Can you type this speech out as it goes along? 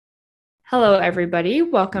Hello, everybody.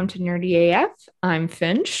 Welcome to Nerdy AF. I'm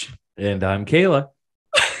Finch. And I'm Kayla.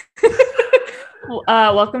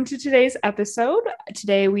 Welcome to today's episode.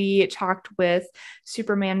 Today, we talked with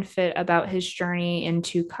SupermanFitt about his journey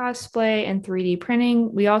into cosplay and 3D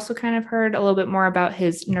printing. We also kind of heard a little bit more about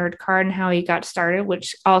his nerd card and how he got started,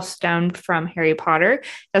 which all stemmed from Harry Potter.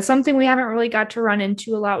 That's something we haven't really got to run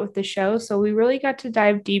into a lot with the show. So, we really got to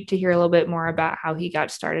dive deep to hear a little bit more about how he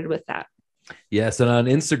got started with that. Yes, and on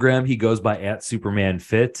Instagram he goes by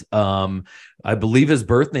 @SupermanFitt. I believe his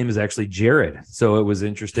birth name is actually Jared, so it was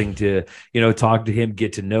interesting to talk to him,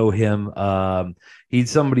 get to know him.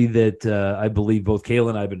 He's somebody that I believe both Kayla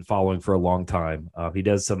and I have been following for a long time. He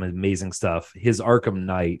does some amazing stuff. His Arkham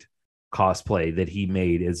Knight cosplay that he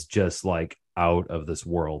made is just like out of this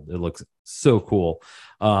world. It looks so cool.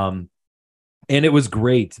 And it was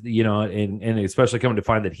great, and especially coming to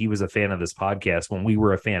find that he was a fan of this podcast when we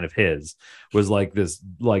were a fan of his was like this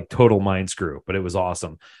like total mind screw, but it was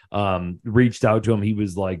awesome. Reached out to him. He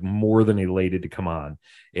was like more than elated to come on,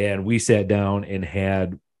 and we sat down and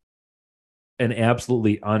had an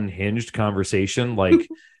absolutely unhinged conversation like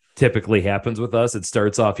typically happens with us. It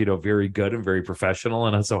starts off, very good and very professional.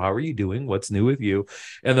 And so how are you doing? What's new with you?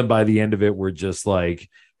 And then by the end of it, we're just like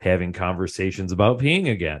having conversations about peeing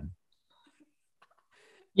again.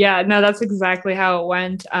 Yeah, no, that's exactly how it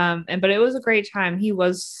went. But it was a great time. He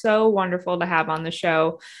was so wonderful to have on the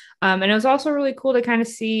show. And it was also really cool to kind of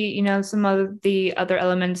see, some of the other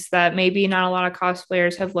elements that maybe not a lot of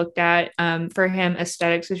cosplayers have looked at. For him,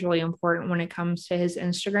 aesthetics is really important when it comes to his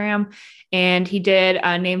Instagram. And he did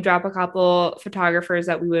name drop a couple photographers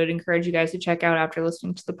that we would encourage you guys to check out after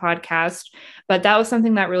listening to the podcast. But that was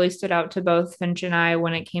something that really stood out to both Finch and I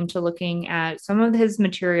when it came to looking at some of his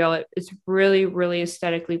material. It's really, really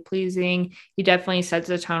aesthetically pleasing. He definitely sets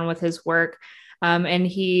a tone with his work. And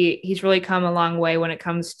he's really come a long way when it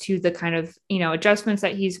comes to the kind of adjustments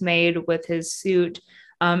that he's made with his suit,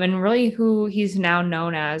 and really who he's now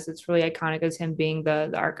known as. It's really iconic as him being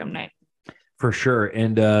the Arkham Knight. For sure.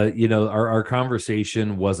 And our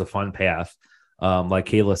conversation was a fun path. Like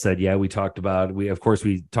Kayla said, yeah, we talked about we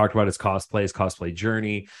talked about his cosplay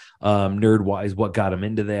journey, nerd wise, what got him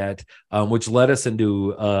into that, which led us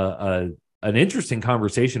into an interesting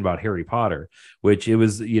conversation about Harry Potter, which it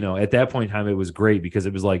was, at that point in time, it was great because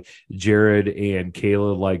it was like Jared and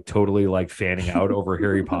Kayla like totally like fanning out over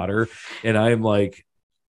Harry Potter. And I'm like,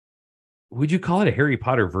 would you call it a Harry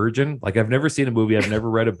Potter virgin? Like, I've never seen a movie. I've never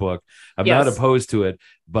read a book. I'm Yes. not opposed to it,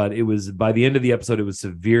 but it was by the end of the episode, it was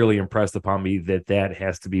severely impressed upon me that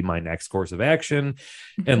has to be my next course of action.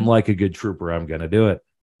 And like a good trooper, I'm going to do it.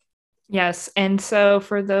 Yes. And so,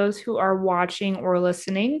 for those who are watching or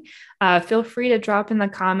listening, feel free to drop in the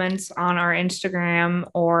comments on our Instagram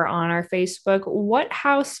or on our Facebook. What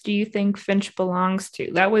house do you think Finch belongs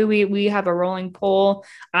to? That way, we have a rolling poll.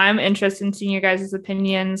 I'm interested in seeing your guys'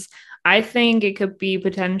 opinions. I think it could be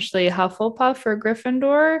potentially Hufflepuff or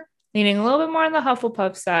Gryffindor, leaning a little bit more on the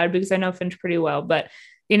Hufflepuff side because I know Finch pretty well. But,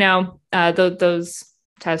 those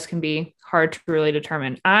tests can be hard to really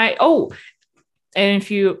determine. And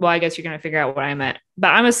I guess you're going to figure out what I meant, but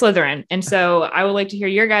I'm a Slytherin. And so I would like to hear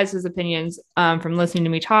your guys' opinions from listening to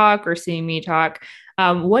me talk or seeing me talk.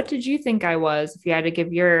 What did you think I was if you had to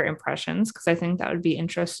give your impressions? Because I think that would be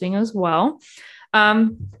interesting as well.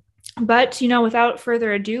 But, without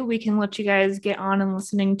further ado, we can let you guys get on and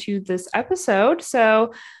listening to this episode.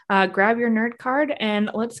 So grab your nerd card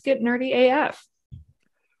and let's get nerdy AF.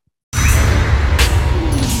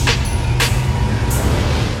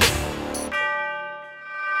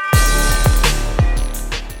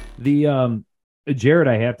 The Jared,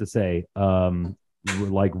 I have to say,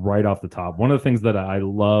 like right off the top, one of the things that I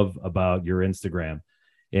love about your Instagram,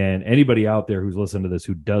 and anybody out there who's listening to this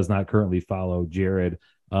who does not currently follow Jared,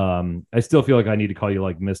 I still feel like I need to call you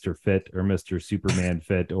like Mr. Fit or Mr. Superman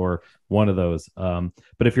Fit or one of those.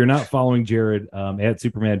 But if you're not following Jared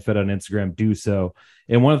 @SupermanFitt on Instagram, do so.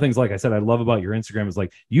 And one of the things, like I said, I love about your Instagram is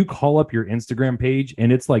like you call up your Instagram page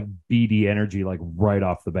and it's like BD energy, like right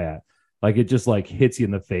off the bat. Like it just like hits you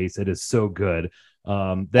in the face. It is so good.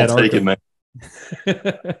 That I'll take it, man.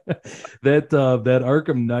 that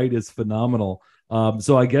Arkham Knight is phenomenal.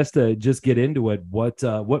 So I guess to just get into it,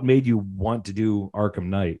 what made you want to do Arkham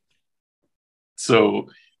Knight? So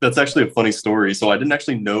that's actually a funny story. So I didn't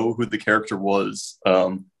actually know who the character was.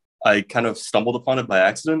 I kind of stumbled upon it by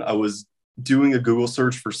accident. I was doing a Google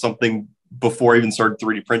search for something before I even started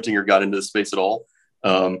 3D printing or got into the space at all.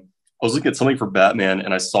 I was looking at something for Batman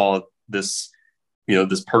and I saw this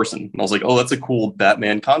person. And I was like, oh, that's a cool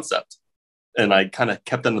Batman concept. And I kind of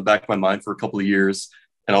kept that in the back of my mind for a couple of years.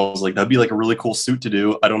 And I was like, that'd be like a really cool suit to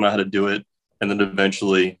do. I don't know how to do it. And then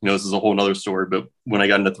eventually, this is a whole nother story, but when I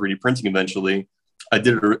got into 3D printing eventually, I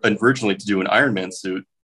did it originally to do an Iron Man suit.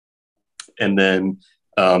 And then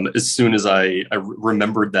as soon as I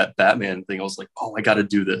remembered that Batman thing, I was like, oh, I got to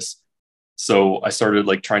do this. So I started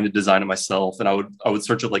like trying to design it myself, and I would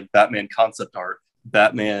search up like Batman concept art,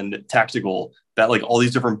 Batman tactical, like all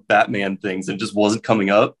these different Batman things, and it just wasn't coming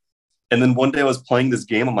up. And then one day I was playing this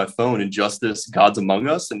game on my phone, Injustice: Gods Among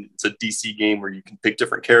Us, and it's a DC game where you can pick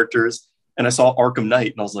different characters. And I saw Arkham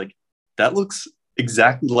Knight, and I was like, that looks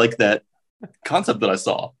exactly like that concept that I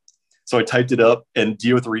saw. So I typed it up, and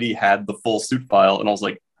DO3D had the full suit file, and I was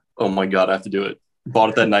like, oh my God, I have to do it. Bought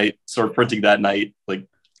it that night, started printing that night. Like,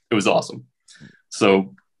 it was awesome.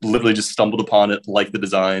 So literally just stumbled upon it, liked the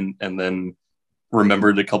design, and then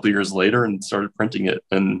remembered a couple years later and started printing it.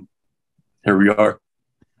 And here we are.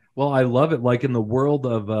 Well, I love it. Like in the world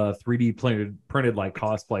of 3D printed like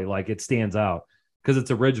cosplay, like it stands out because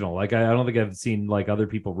it's original. Like I don't think I've seen like other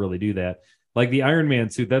people really do that. Like the Iron Man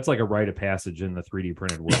suit, that's like a rite of passage in the 3D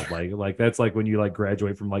printed world. Like that's like when you like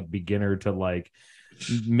graduate from like beginner to like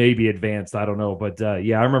maybe advanced. I don't know, but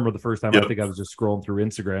yeah, I remember the first time. I think I was just scrolling through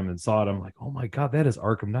Instagram and saw it. I'm like, oh my God, that is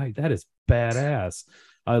Arkham Knight. That is badass.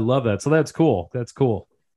 I love that. So that's cool. That's cool.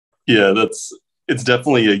 Yeah, it's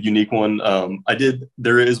definitely a unique one.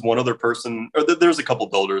 There is one other person, or there's a couple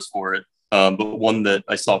builders for it, but one that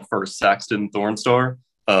I saw first, Saxton Thornstar.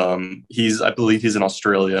 I believe he's in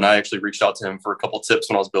Australia, and I actually reached out to him for a couple tips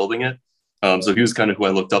when I was building it. So he was kind of who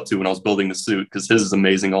I looked up to when I was building the suit, because his is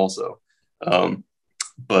amazing also.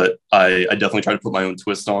 But I definitely tried to put my own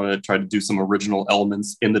twist on it, tried to do some original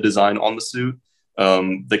elements in the design on the suit.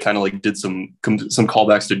 They kind of like did some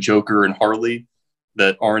callbacks to Joker and Harley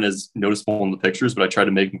that aren't as noticeable in the pictures, but I tried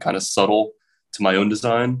to make them kind of subtle to my own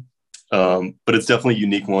design. But it's definitely a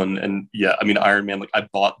unique one. And yeah, I mean, Iron Man, like I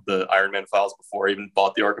bought the Iron Man files before I even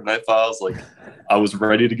bought the Arkham Knight files. Like I was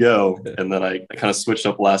ready to go. And then I kind of switched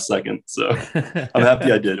up last second. So I'm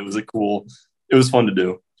happy I did. It was fun to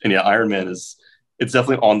do. And yeah, Iron Man it's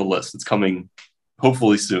definitely on the list. It's coming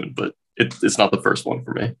hopefully soon, but it's not the first one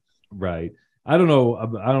for me. Right. I don't know,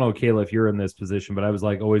 Kayla, if you're in this position, but I was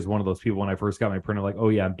like always one of those people when I first got my printer, like, oh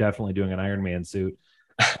yeah, I'm definitely doing an Iron Man suit.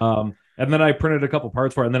 And then I printed a couple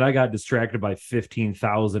parts for it, and then I got distracted by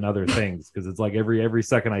 15,000 other things because it's like every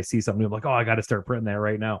second I see something, I'm like, oh, I got to start printing that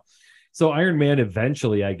right now. So Iron Man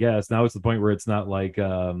eventually, I guess, now it's the point where it's not like,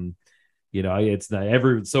 it's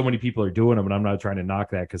not so many people are doing them, and I'm not trying to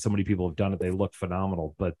knock that because so many people have done it. They look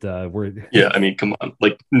phenomenal, but yeah, I mean, come on,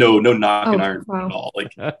 like no knocking Iron Man at all.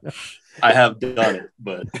 Like I have done it,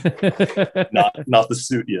 but not the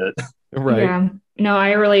suit yet. Right. Yeah. No,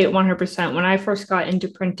 I relate 100%. When I first got into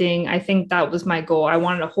printing, I think that was my goal. I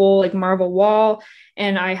wanted a whole like Marvel wall,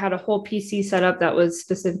 and I had a whole PC set up that was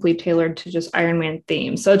specifically tailored to just Iron Man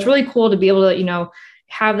theme. So it's really cool to be able to,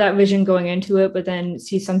 have that vision going into it, but then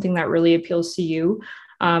see something that really appeals to you,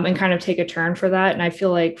 and kind of take a turn for that. And I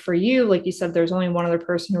feel like for you, like you said, there's only one other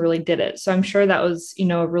person who really did it. So I'm sure that was,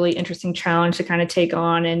 a really interesting challenge to kind of take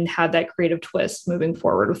on and have that creative twist moving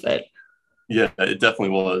forward with it. Yeah, it definitely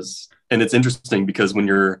was. And it's interesting because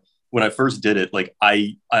when I first did it, like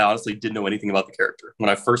I honestly didn't know anything about the character. When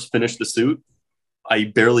I first finished the suit,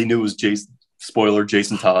 I barely knew it was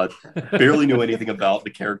Jason Todd, barely knew anything about the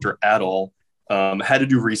character at all. Had to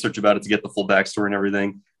do research about it to get the full backstory and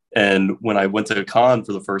everything. And when I went to a con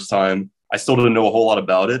for the first time, I still didn't know a whole lot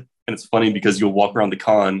about it. And it's funny because you'll walk around the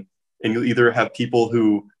con and you'll either have people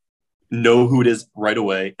who know who it is right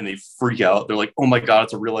away and they freak out. They're like, oh my God,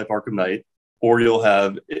 it's a real life Arkham Knight. Or you'll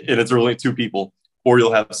have, and it's only two people, or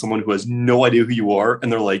you'll have someone who has no idea who you are.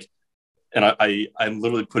 And they're like, and I'm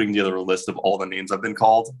literally putting together a list of all the names I've been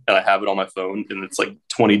called, and I have it on my phone, and it's like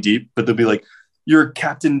 20 deep, but they'll be like, you're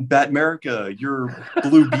Captain Batmerica, you're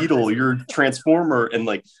Blue Beetle, you're Transformer, and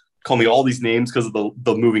like call me all these names because of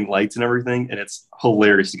the moving lights and everything. And it's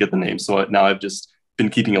hilarious to get the names. So now I've just been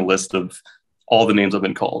keeping a list of all the names I've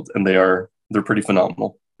been called, and they're pretty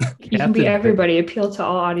phenomenal. You can be everybody, appeal to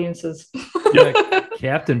all audiences. Yeah,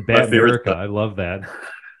 Captain Batmerica, I love that.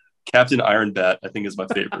 Captain Iron Bat, I think, is my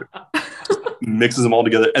favorite. Mixes them all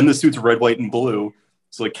together, and the suit's red, white, and blue.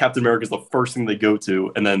 So like Captain America is the first thing they go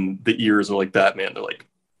to, and then the ears are like Batman. They're like,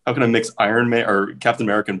 how can I mix Iron Man or Captain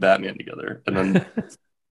America and Batman together? And then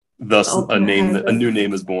thus a new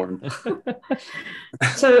name is born.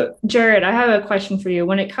 So Jared, I have a question for you.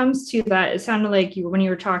 When it comes to that, it sounded like when you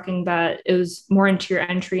were talking that it was more into your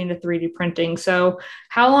entry into 3D printing. So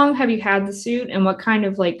how long have you had the suit, and what kind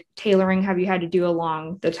of like tailoring have you had to do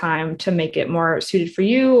along the time to make it more suited for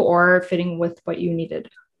you or fitting with what you needed?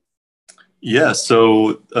 Yeah,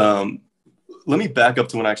 so let me back up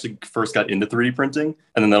to when I actually first got into 3D printing,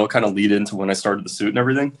 and then that'll kind of lead into when I started the suit and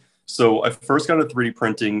everything. So I first got into 3D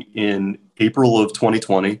printing in April of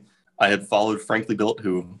 2020. I had followed Frankly Built,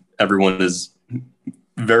 who everyone is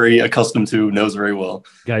very accustomed to, knows very well.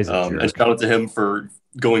 Guy's a And jerk. shout out to him for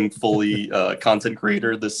going fully content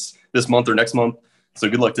creator this month or next month. So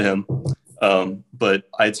good luck to him. But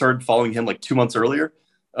I had started following him like 2 months earlier.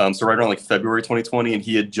 So right around like February 2020, and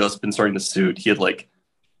he had just been starting the suit. He had like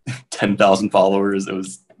 10,000 followers. It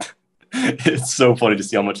was, it's so funny to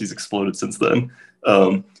see how much he's exploded since then.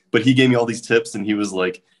 But he gave me all these tips, and he was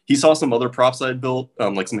like, he saw some other props I'd built,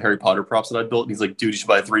 like some Harry Potter props that I'd built. And he's like, dude, you should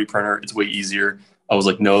buy a 3D printer. It's way easier. I was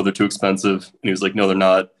like, no, they're too expensive. And he was like, no, they're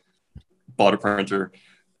not. Bought a printer.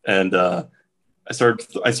 And I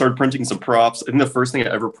started printing some props. I think the first thing I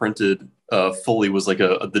ever printed fully was like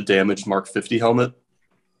the damaged Mark 50 helmet.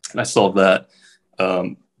 And I still have that.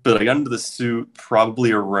 But I got into the suit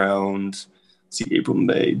probably around, April,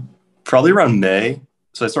 May, probably around May.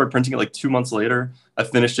 So I started printing it like 2 months later. I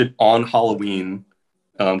finished it on Halloween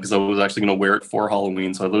because I was actually going to wear it for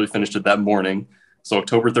Halloween. So I literally finished it that morning. So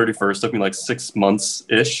October 31st took me like 6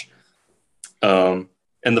 months-ish. And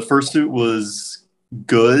the first suit was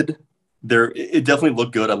good. It definitely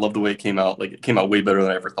looked good. I love the way it came out. Like it came out way better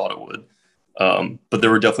than I ever thought it would. But there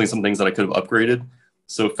were definitely some things that I could have upgraded.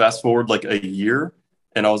 So fast forward like a year,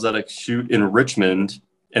 and I was at a shoot in Richmond,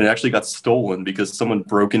 and it actually got stolen because someone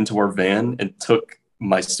broke into our van and took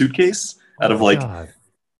my suitcase out of like God.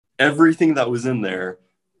 everything that was in there.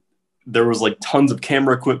 There was like tons of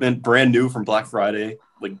camera equipment, brand new from Black Friday,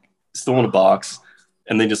 like still in a box,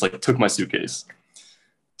 and they just like took my suitcase.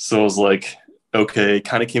 So I was like, okay,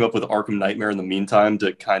 kind of came up with Arkham Nightmare in the meantime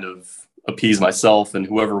to kind of appease myself and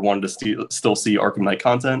whoever wanted to still see Arkham Knight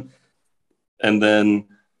content. And then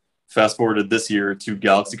fast forwarded this year to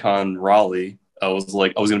GalaxyCon Raleigh. I was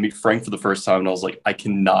going to meet Frank for the first time, and I was like, I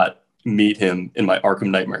cannot meet him in my Arkham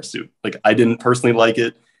Nightmare suit. Like, I didn't personally like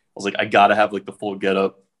it. I was like, I gotta have like the full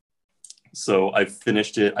getup. So I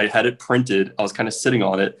finished it. I had it printed. I was kind of sitting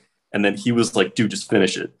on it, and then he was like, dude, just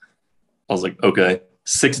finish it. I was like, okay.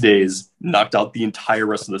 6 days, knocked out the entire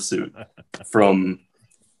rest of the suit.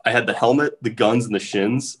 I had the helmet, the guns, and the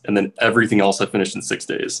shins, and then everything else I finished in 6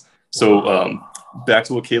 days. So back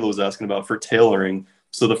to what Kayla was asking about for tailoring.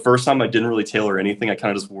 So the first time I didn't really tailor anything. I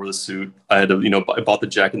kind of just wore the suit. I had to, I bought the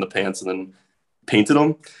jacket and the pants and then painted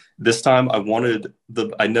them. This time I didn't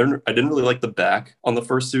really like the back on the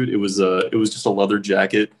first suit. It was just a leather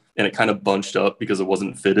jacket, and it kind of bunched up because it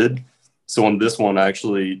wasn't fitted. So on this one, I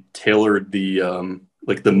actually tailored the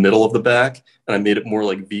like the middle of the back, and I made it more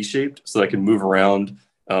like V-shaped so that I could move around,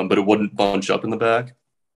 but it wouldn't bunch up in the back.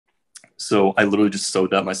 So I literally just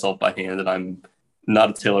sewed that myself by hand, and I'm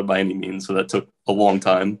not a tailor by any means. So that took a long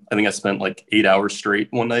time. I think I spent like 8 hours straight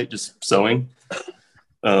one night just sewing.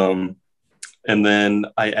 And then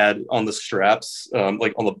I add on the straps,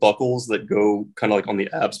 like on the buckles that go kind of like on the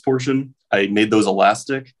abs portion, I made those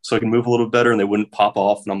elastic so I can move a little better and they wouldn't pop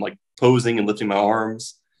off. And I'm like posing and lifting my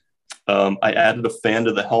arms. I added a fan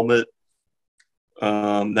to the helmet.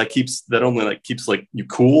 That only like keeps like you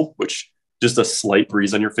cool, which just a slight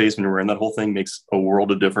breeze on your face when you're wearing that whole thing makes a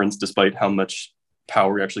world of difference, despite how much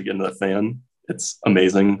power you actually get into that fan. It's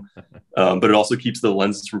amazing. But it also keeps the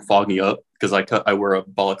lenses from fogging up because I wear a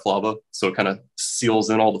balaclava, so it kind of seals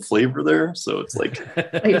in all the flavor there. So it's like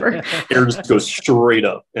Flavor. air just goes straight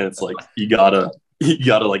up, and it's like you gotta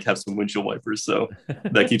like have some windshield wipers, so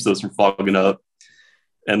that keeps those from fogging up.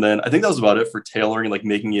 And then I think that was about it for tailoring, like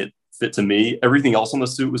making it fit to me. Everything else on the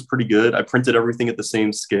suit was pretty good. I printed everything at the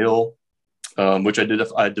same scale, which I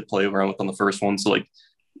had to play around with on the first one. So like,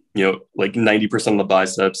 like 90% on the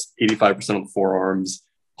biceps, 85% on the forearms,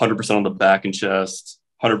 100% on the back and chest,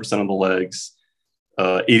 100% on the legs,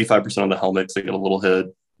 85% on the helmet because I got a little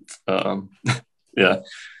head. Yeah,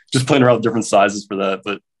 just playing around with different sizes for that.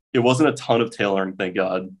 But it wasn't a ton of tailoring, thank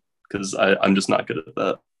God, because I'm just not good at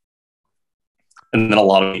that. And then a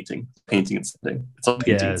lot of painting and sitting. It's all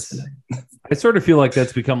painting and Yes. sitting. I sort of feel like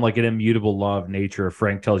that's become like an immutable law of nature. If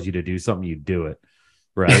Frank tells you to do something, you do it.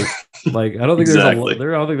 Right. Like, I don't think Exactly. I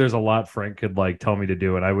don't think there's a lot Frank could like tell me to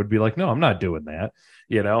do. And I would be like, no, I'm not doing that.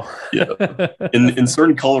 Yeah. In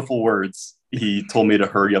certain colorful words, he told me to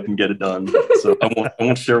hurry up and get it done. So I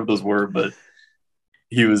won't share what those were, but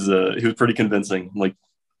he was pretty convincing. I'm like,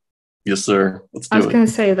 yes, sir. Let's do it. I was going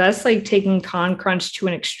to say, that's like taking Con Crunch to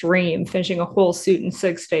an extreme, finishing a whole suit in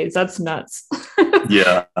 6 days. That's nuts.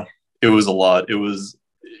 Yeah, it was a lot. It was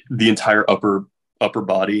the entire upper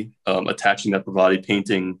body, attaching that upper body,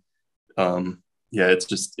 painting. Yeah,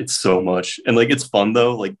 it's so much. And like, it's fun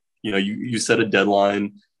though. Like, you set a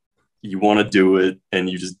deadline, you want to do it, and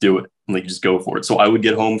you just do it. and like just go for it. So I would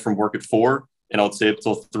get home from work at 4 and I would stay up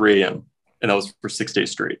till 3 a.m. And that was for 6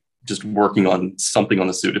 days straight, just working on something on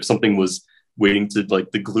the suit. If something was waiting to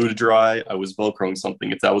like the glue to dry, I was Velcroing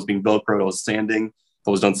something. If that was being Velcroed, I was sanding. If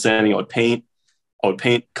I was done sanding, I would paint.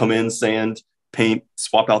 Come in, sand, paint,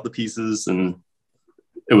 swap out the pieces. And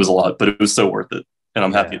it was a lot, but it was so worth it. And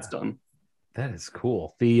I'm happy it's done. That is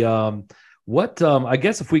cool. The I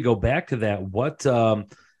guess if we go back to that,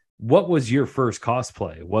 what was your first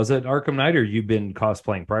cosplay? Was it Arkham Knight, or you've been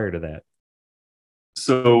cosplaying prior to that?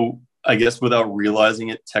 So I guess without realizing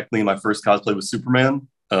it, technically my first cosplay was Superman.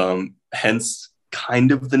 Hence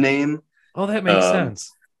kind of the name. Oh, that makes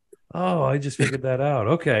sense. Oh, I just figured that out.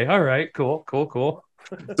 Okay. All right. Cool.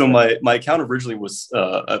 So my account originally was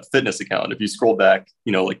a fitness account. If you scroll back,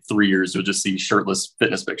 like 3 years, you'll just see shirtless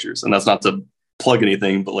fitness pictures. And that's not to plug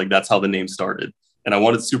anything, but like that's how the name started. And I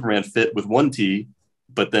wanted SupermanFitt with 1 T,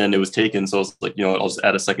 but then it was taken. So I was like, I'll just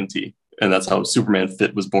add a second T. And that's how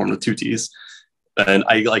SupermanFitt was born, with 2 T's. And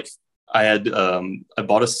I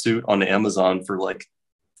bought a suit on Amazon for like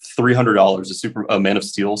 $300, a Man of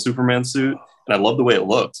Steel Superman suit. And I loved the way it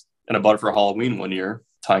looked. And I bought it for Halloween one year,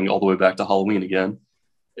 tying all the way back to Halloween again.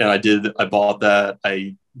 And I bought that.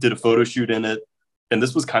 I did a photo shoot in it. And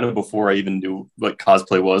this was kind of before I even knew what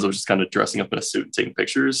cosplay was. I was just kind of dressing up in a suit and taking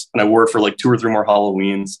pictures. And I wore it for like 2 or 3 more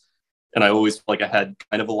Halloweens. And I always felt like I had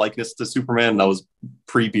kind of a likeness to Superman, and I was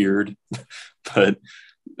pre-beard. But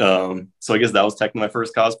so I guess that was technically my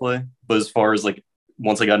first cosplay. But as far as like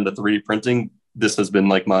once I got into 3D printing, this has been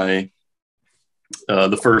like my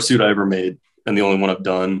the first suit I ever made, and the only one I've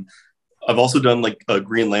done. I've also done like a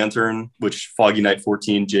Green Lantern, which Foggy Night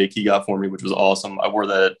 14 Jake he got for me, which was awesome. I wore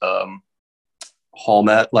that at Hall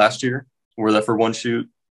Mat last year. I wore that for one shoot.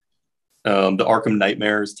 The Arkham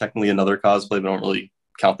Nightmare is technically another cosplay, but I don't really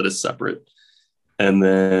count that as separate. And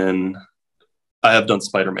then I have done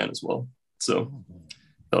Spider-Man as well, so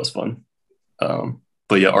that was fun.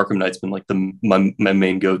 But yeah, Arkham Knight's been like my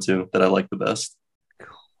main go-to that I like the best.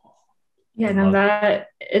 Yeah, no, that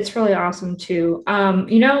it's really awesome too.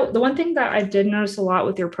 The one thing that I did notice a lot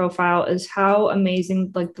with your profile is how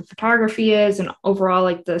amazing like the photography is, and overall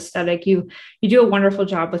like the aesthetic. You do a wonderful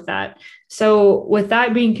job with that. So with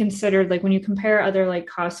that being considered, like when you compare other like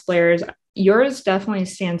cosplayers, yours definitely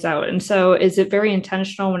stands out. And so is it very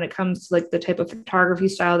intentional when it comes to like the type of photography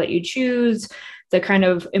style that you choose, the kind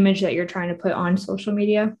of image that you're trying to put on social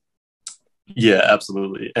media? Yeah,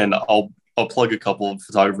 absolutely. And I'll plug a couple of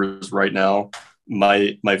photographers right now.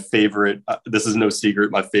 My favorite, this is no secret,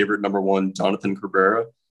 my favorite number one, Jonathan Cabrera,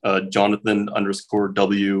 Jonathan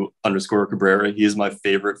 _W_ Cabrera. He is my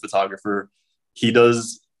favorite photographer. He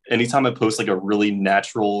does, anytime I post like a really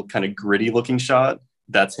natural kind of gritty looking shot,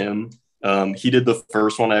 that's him. He did the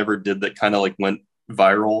first one I ever did that kind of like went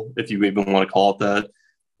viral, if you even want to call it that.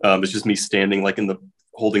 It's just me standing like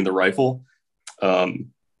holding the rifle.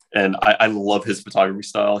 And I love his photography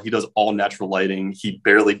style. He does all natural lighting. He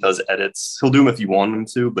barely does edits. He'll do them if you want him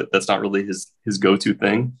to, but that's not really his go-to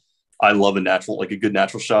thing. I love a good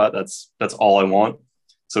natural shot. That's all I want.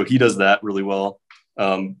 So he does that really well.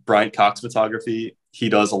 Bryant Cox photography. He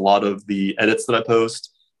does a lot of the edits that I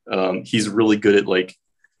post. He's really good at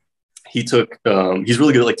he's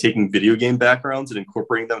really good at like taking video game backgrounds and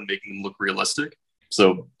incorporating them and making them look realistic.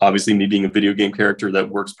 So obviously me being a video game character, that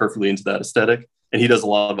works perfectly into that aesthetic. And he does a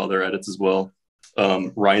lot of other edits as well.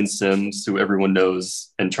 Ryan Sims, who everyone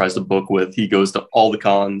knows and tries to book with, he goes to all the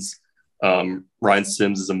cons. Ryan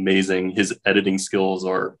Sims is amazing. His editing skills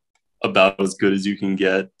are about as good as you can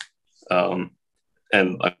get. And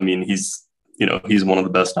I mean, he's one of the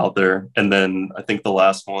best out there. And then I think the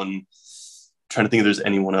last one, I'm trying to think if there's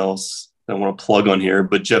anyone else that I want to plug on here,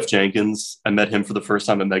 but Jeff Jenkins, I met him for the first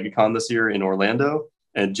time at MegaCon this year in Orlando.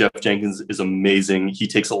 And Jeff Jenkins is amazing. He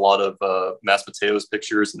takes a lot of mashed potatoes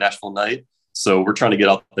pictures, Nashville Night. So we're trying to get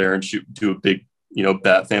out there and do a big,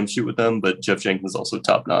 Bat Fam shoot with them. But Jeff Jenkins is also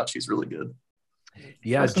top notch. He's really good.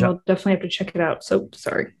 Yeah, awesome. We'll definitely have to check it out. So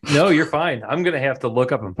sorry. No, you're fine. I'm going to have to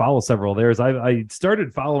look up and follow several of theirs. I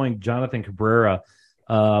started following Jonathan Cabrera.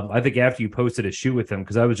 I think after you posted a shoot with him,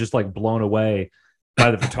 because I was just like blown away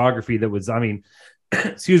by the photography that was,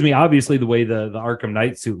 excuse me, obviously the way the Arkham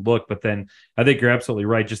Knight suit looked, but then I think you're absolutely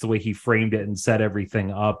right. Just the way he framed it and set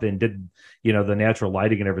everything up and did, the natural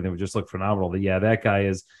lighting and everything would just look phenomenal. But yeah, that guy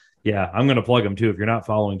is, I'm going to plug him too. If you're not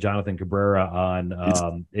following Jonathan Cabrera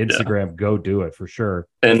on Instagram, go do it for sure.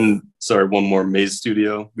 And sorry, one more, Maze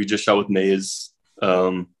Studio. We just shot with Maze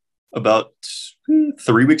about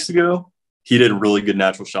 3 weeks ago. He did really good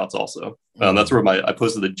natural shots also. That's where I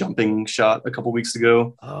posted the jumping shot a couple weeks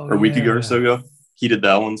ago, or a week ago or so ago. He did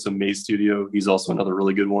that one. So Maze Studio, he's also another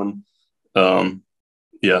really good one.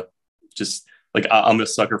 Yeah, just like I'm a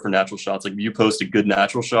sucker for natural shots. Like if you post a good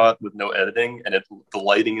natural shot with no editing and the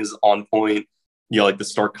lighting is on point, like the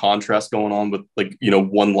stark contrast going on with like,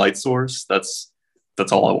 one light source, that's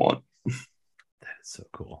all I want. That is so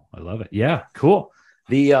cool. I love it. Yeah, cool.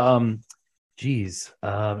 The and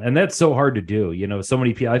that's so hard to do. So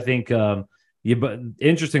many people, I think, but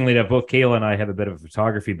interestingly enough, both Kayla and I have a bit of a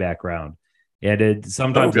photography background, and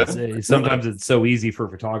sometimes it's so easy for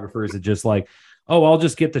photographers to just like, oh, I'll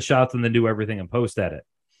just get the shots and then do everything and post edit,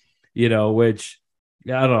 which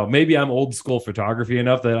I don't know. Maybe I'm old school photography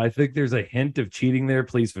enough that I think there's a hint of cheating there.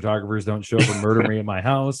 Please, photographers, don't show up and murder me at my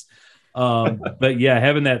house. But yeah,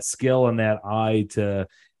 having that skill and that eye to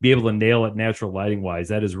be able to nail it natural lighting wise,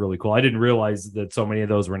 that is really cool. I didn't realize that so many of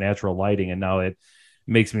those were natural lighting, and now it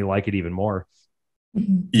makes me like it even more.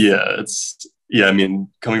 Yeah, I mean,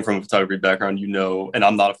 coming from a photography background, and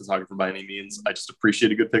I'm not a photographer by any means. I just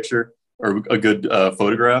appreciate a good picture or a good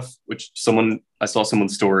photograph, which I saw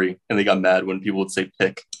someone's story and they got mad when people would say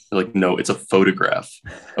pic. They're like, no, it's a photograph.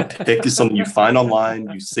 A pic is something you find online,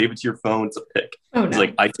 you save it to your phone, it's a pic. Oh, no. It's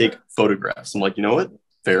like, I take photographs. I'm like, you know what?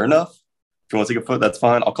 Fair enough. If you want to take a photo, that's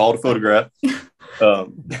fine. I'll call it a photograph.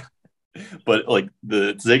 But like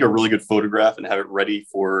to take a really good photograph and have it ready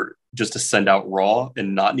for just to send out raw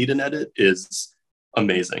and not need an edit is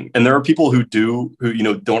amazing. And there are people who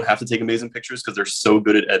don't have to take amazing pictures because they're so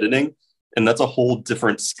good at editing. And that's a whole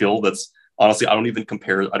different skill. That's honestly, I don't even think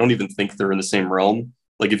they're in the same realm.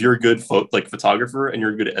 Like if you're a good photographer and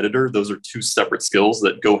you're a good editor, those are two separate skills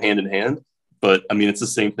that go hand in hand. But I mean, it's the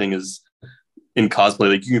same thing as in cosplay.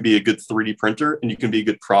 Like you can be a good 3D printer and you can be a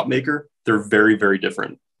good prop maker. They're very, very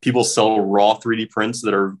different. People sell raw 3D prints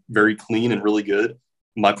that are very clean and really good.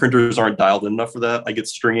 My printers aren't dialed in enough for that. I get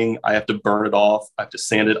stringing. I have to burn it off. I have to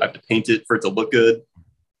sand it. I have to paint it for it to look good.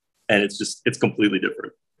 And it's completely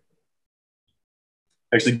different.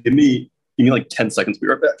 Actually, give me like 10 seconds. Be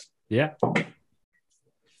right back. Yeah.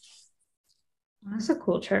 That's a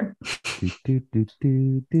cool chair.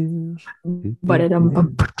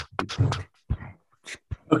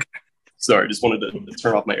 Okay. Sorry, just wanted to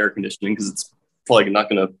turn off my air conditioning because it's probably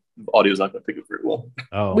audio's not gonna pick it very well.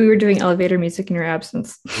 Oh. We were doing elevator music in your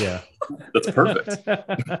absence. Yeah. That's perfect.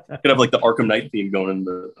 Could have like the Arkham Knight theme going,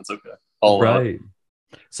 but that's okay. All right.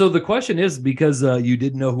 So the question is, because you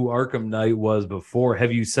didn't know who Arkham Knight was before,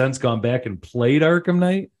 have you since gone back and played Arkham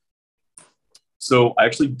Knight? So I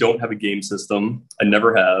actually don't have a game system. I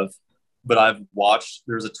never have, but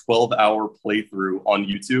there's a 12-hour playthrough on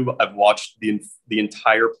YouTube. I've watched the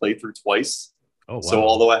entire playthrough twice. Oh, wow. So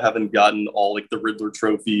although I haven't gotten all like the Riddler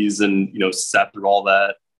trophies and, sat through all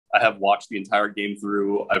that, I have watched the entire game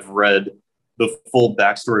through. I've read the full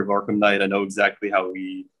backstory of Arkham Knight. I know exactly how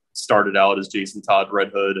he started out as Jason Todd Red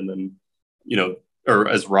Hood and then, or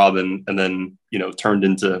as Robin, and then, turned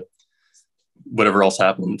into whatever else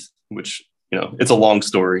happened, which, it's a long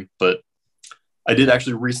story, but I did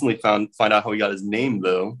actually recently find out how he got his name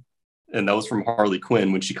though. And that was from Harley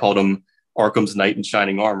Quinn when she called him Arkham's Knight in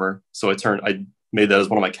Shining Armor. So I made that as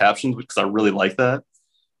one of my captions because I really like that.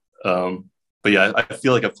 But yeah, I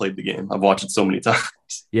feel like I've played the game. I've watched it so many times.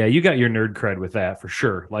 Yeah, you got your nerd cred with that for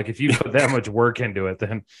sure. Like if you put that much work into it,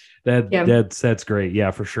 then that's great.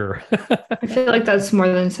 Yeah, for sure. I feel like that's more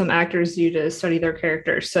than some actors do to study their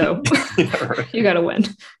characters. So yeah, right. You got to win.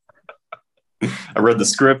 I read the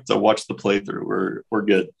script. I watched the playthrough. We're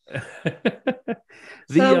good.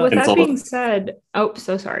 So with that being said,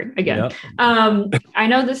 so sorry again. Yep. I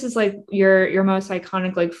know this is like your most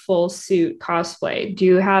iconic like full suit cosplay. Do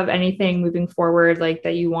you have anything moving forward like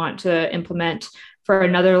that you want to implement for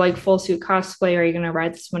another like full suit cosplay? Are you going to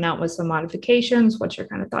ride this one out with some modifications? What's your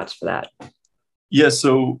kind of thoughts for that? Yeah.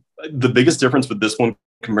 So the biggest difference with this one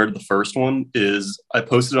compared to the first one is I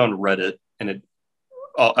posted on Reddit and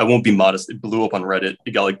I won't be modest. It blew up on Reddit.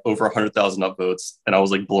 It got like over 100,000 upvotes and I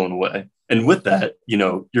was like blown away. And with that,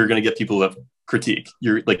 you're going to get people who have critique.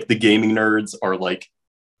 You're like the gaming nerds are like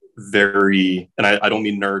very, and I don't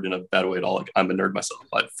mean nerd in a bad way at all. Like I'm a nerd myself.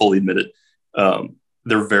 I fully admit it.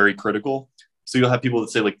 They're very critical. So you'll have people that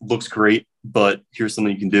say like, looks great, but here's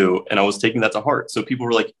something you can do. And I was taking that to heart. So people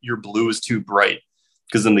were like, your blue is too bright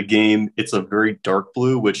because in the game, it's a very dark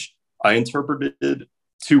blue, which I interpreted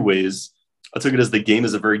two ways. I took it as the game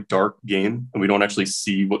is a very dark game and we don't actually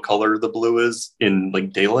see what color the blue is in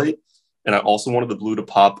like daylight. And I also wanted the blue to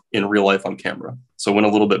pop in real life on camera. So I went a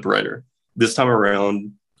little bit brighter. This time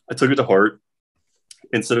around, I took it to heart.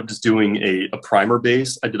 Instead of just doing a primer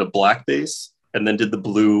base, I did a black base and then did the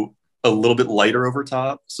blue a little bit lighter over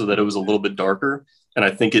top so that it was a little bit darker. And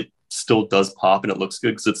I think it still does pop and it looks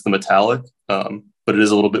good because it's the metallic, but it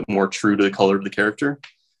is a little bit more true to the color of the character.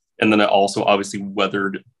 And then I also obviously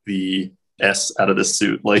weathered the S out of this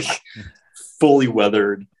suit, like fully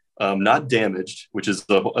weathered, not damaged, which is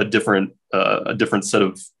a different set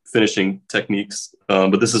of finishing techniques.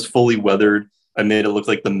 But this is fully weathered. I made it look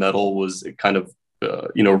like the metal was kind of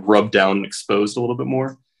rubbed down and exposed a little bit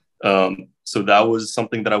more. So that was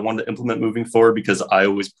something that I wanted to implement moving forward, because I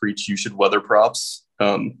always preach you should weather props.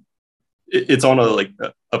 It's on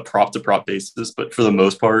a prop to prop basis, but for the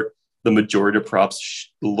most part, the majority of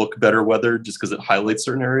props look better weathered just because it highlights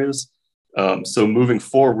certain areas. So moving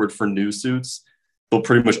forward for new suits, they'll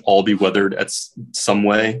pretty much all be weathered at some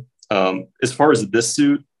way. As far as this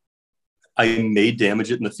suit, I may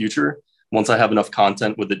damage it in the future once I have enough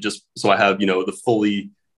content with it, just so I have, the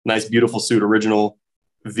fully nice, beautiful suit original.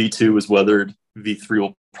 V2 is weathered. V3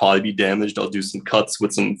 will probably be damaged. I'll do some cuts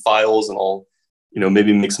with some files, and I'll,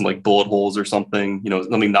 maybe make some like bullet holes or something,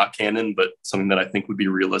 something not canon, but something that I think would be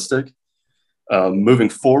realistic. Moving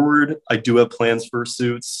forward, I do have plans for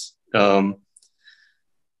suits. I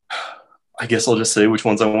guess I'll just say which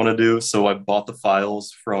ones I want to do. So I bought the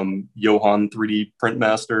files from Johan 3D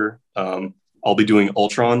Printmaster. I'll be doing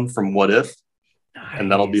Ultron from What If,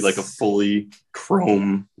 and that'll be like a fully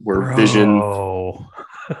chrome where Vision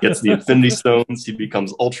gets the Infinity Stones. He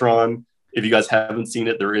becomes Ultron. If you guys haven't seen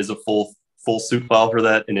it, there is a full suit file for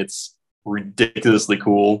that, and it's ridiculously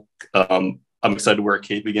cool. I'm excited to wear a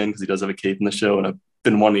cape again because he does have a cape in the show, and I've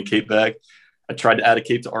been wanting a cape back. I tried to add a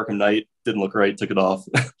cape to Arkham Knight, didn't look right, took it off.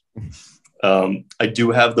 I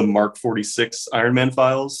do have the Mark 46 Iron Man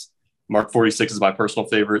files. Mark 46 is my personal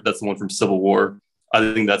favorite. That's the one from Civil War.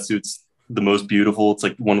 I think that suit's the most beautiful. It's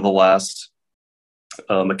like one of the last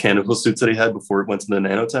mechanical suits that he had before it went to the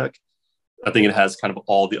nanotech. I think it has kind of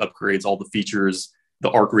all the upgrades, all the features, the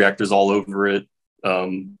arc reactors all over it.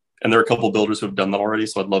 And there are a couple of builders who have done that already.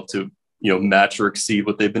 So I'd love to, match or exceed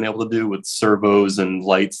what they've been able to do with servos and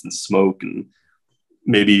lights and smoke and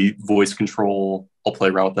maybe voice control. I'll play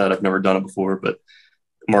around with that. I've never done it before, but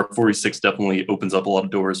Mark 46 definitely opens up a lot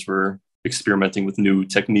of doors for experimenting with new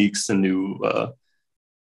techniques and new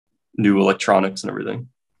electronics and everything.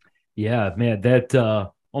 Yeah, man, that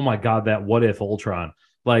oh my God, that What If Ultron.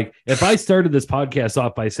 Like, if I started this podcast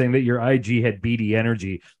off by saying that your IG had BD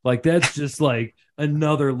energy, like that's just like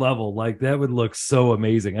another level. Like that would look so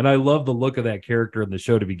amazing. And I love the look of that character in the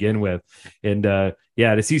show to begin with. And to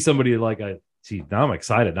see somebody like now I'm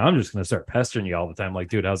excited. Now I'm just going to start pestering you all the time. Like,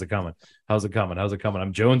 dude, how's it coming? How's it coming? How's it coming?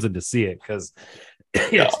 I'm jonesing to see it because,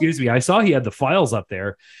 excuse me, I saw he had the files up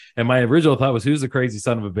there. And my original thought was, who's the crazy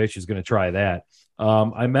son of a bitch who's going to try that?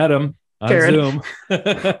 I met him on Zoom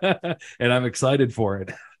and I'm excited for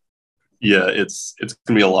it. Yeah, it's going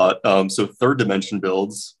to be a lot. So Third Dimension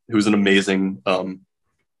Builds, who's an amazing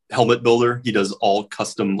helmet builder. He does all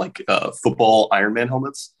custom football Iron Man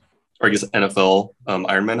helmets, or I guess NFL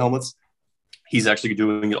Iron Man helmets. He's actually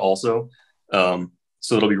doing it also.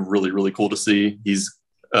 So it'll be really, really cool to see. He's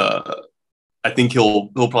I think he'll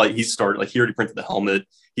probably, he already printed the helmet.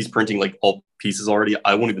 He's printing like all pieces already.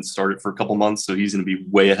 I won't even start it for a couple months. So he's going to be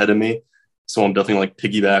way ahead of me. So I'm definitely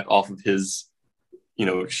piggyback off of his,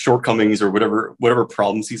 shortcomings or whatever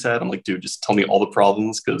problems he's had. I'm like, dude, just tell me all the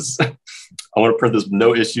problems, because I want to print this with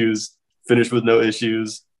no issues, finish with no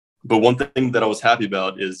issues. But one thing that I was happy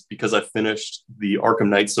about is because I finished the Arkham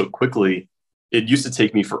Knight so quickly, it used to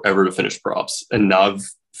take me forever to finish props. And now I've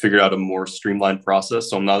figured out a more streamlined process.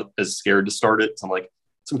 So I'm not as scared to start it. So I'm like,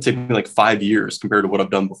 it's going to take me like 5 years compared to what I've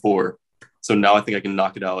done before. So now I think I can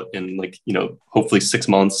knock it out in hopefully 6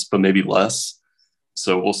 months, but maybe less.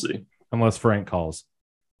 So we'll see. Unless Frank calls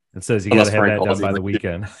and says you got to have that done by the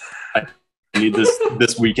weekend. I need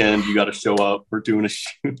this weekend. You got to show up. We're doing a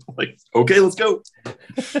shoot. Like, okay, let's go.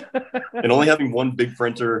 And only having one big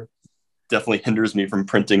printer definitely hinders me from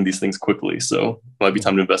printing these things quickly. So it might be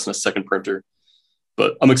time to invest in a second printer.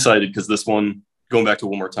 But I'm excited because this one, going back to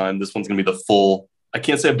one more time, this one's going to be the full. I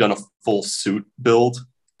can't say I've done a full suit build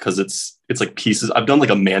because it's like pieces. I've done like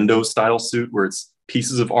a Mando style suit where it's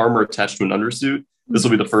pieces of armor attached to an undersuit. This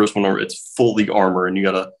will be the first one where it's fully armor and you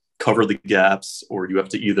got to cover the gaps, or you have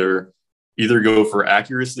to either go for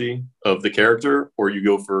accuracy of the character or you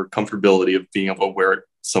go for comfortability of being able to wear it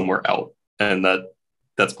somewhere out. And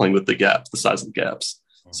that's playing with the gaps, the size of the gaps.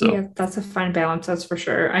 So yeah, that's a fine balance, that's for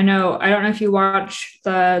sure. I don't know if you watch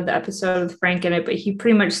the episode with Frank in it, but he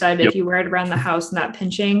pretty much said if you wear it around the house, not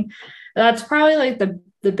pinching, that's probably like the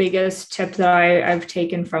the biggest tip that I've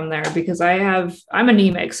taken from there, because I'm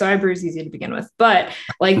anemic, so I bruise easy to begin with. But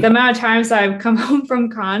like the amount of times I've come home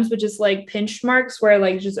from cons with just like pinch marks where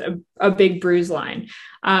like just a big bruise line.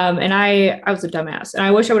 And I was a dumbass, and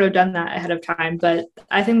I wish I would have done that ahead of time. But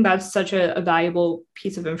I think that's such a valuable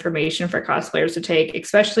piece of information for cosplayers to take,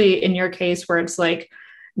 especially in your case where it's like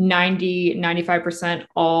 95%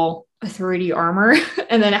 all 3D armor,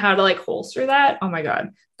 and then how to like holster that. Oh my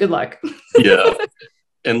God. Good luck. Yeah.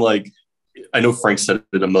 And like, I know Frank said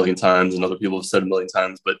it a million times and other people have said it a million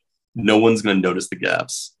times, but no one's going to notice the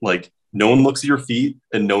gaps. Like, no one looks at your feet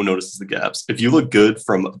and no one notices the gaps. If you look good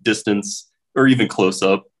from distance or even close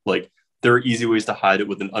up, like, there are easy ways to hide it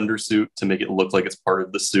with an undersuit to make it look like it's part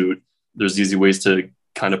of the suit. There's easy ways to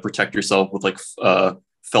kind of protect yourself with like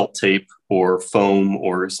felt tape or foam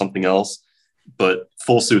or something else. But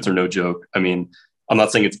full suits are no joke. I mean, I'm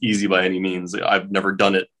not saying it's easy by any means. I've never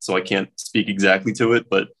done it, so I can't speak exactly to it,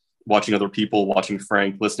 but watching other people, watching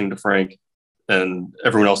Frank, listening to Frank and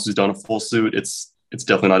everyone else who's done a full suit, it's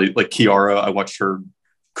definitely not like Kiara. I watched her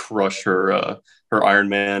crush her Iron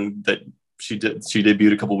Man that she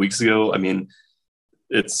debuted a couple weeks ago. I mean,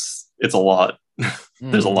 it's a lot.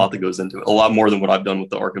 There's a lot that goes into it, a lot more than what I've done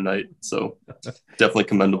with the Arkham Knight. So definitely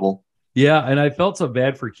commendable. Yeah, and I felt so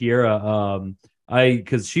bad for Kiera.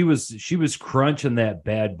 Because she was crunching that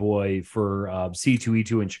bad boy for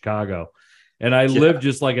C2E2 in Chicago, and I lived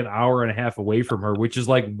just like an hour and a half away from her, which is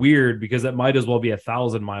like weird because that might as well be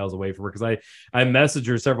 1,000 miles away from her. Because I messaged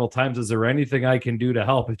her several times, is there anything I can do to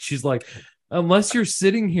help? And she's like, unless you're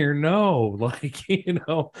sitting here, no, like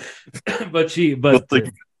but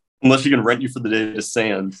like, unless she can rent you for the day to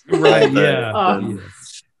sand, right? Yeah.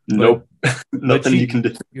 Nope. Nothing you can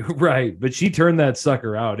do. Right. But she turned that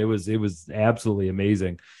sucker out. It was absolutely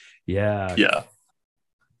amazing. Yeah. Yeah.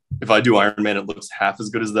 If I do Iron Man, it looks half as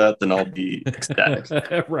good as that, then I'll be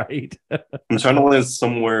ecstatic. Right. I'm trying to land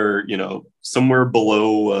somewhere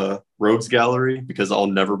below Rogue's Gallery, because I'll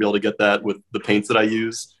never be able to get that with the paints that I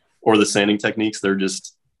use or the sanding techniques. They're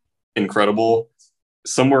just incredible.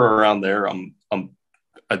 Somewhere around there,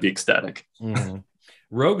 I'd be ecstatic. Mm-hmm.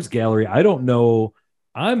 Rogue's Gallery, I don't know.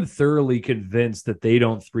 I'm thoroughly convinced that they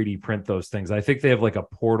don't 3D print those things. I think they have like a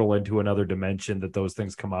portal into another dimension that those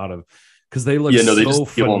things come out of, because they look so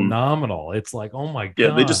phenomenal. It's like, oh my God.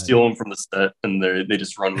 Yeah, they just steal them from the set and they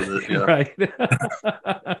just run with it. Yeah. Right.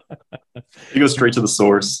 They go straight to the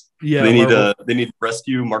source. Yeah, they need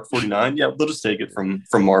rescue Mark 49. Yeah, they'll just take it from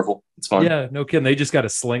Marvel. It's fine. Yeah, no kidding. They just got a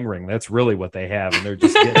sling ring. That's really what they have, and they're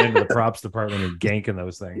just getting into the props department and ganking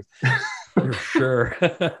those things. For sure.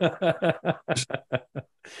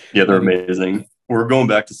 Yeah, they're amazing. We're going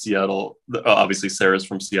back to Seattle. Obviously, Sarah's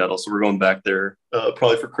from Seattle, so we're going back there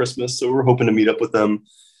probably for Christmas. So we're hoping to meet up with them,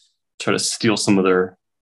 try to steal some of their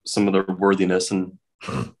worthiness, and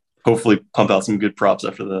hopefully pump out some good props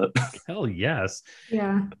after that. Hell yes.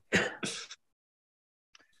 Yeah.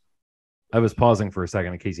 I was pausing for a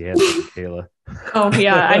second in case you had something, Kayla. Oh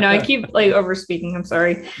yeah, I know. I keep like over speaking. I'm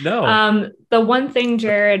sorry. No. The one thing,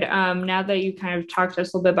 Jared, now that you kind of talked to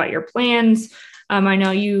us a little bit about your plans, I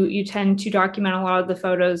know you tend to document a lot of the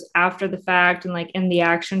photos after the fact and like in the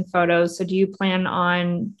action photos. So do you plan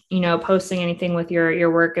on, posting anything with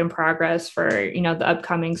your work in progress for, the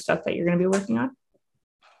upcoming stuff that you're going to be working on?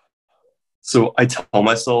 So I tell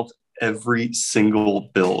myself every single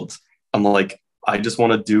build, I'm like, I just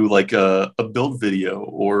want to do like a build video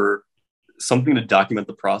or something to document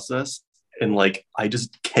the process. And like, I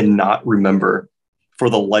just cannot remember for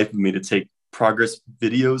the life of me to take progress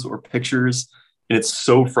videos or pictures. And it's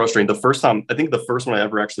so frustrating. I think the first one I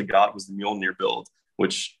ever actually got was the Mjolnir build,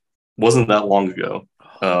 which wasn't that long ago.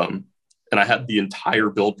 And I had the entire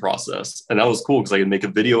build process, and that was cool because I could make a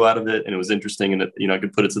video out of it, and it was interesting, and I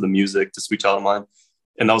could put it to the music to Sweet Child of Mine,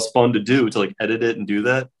 and that was fun to do, to like edit it and do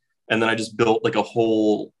that. And then I just built like a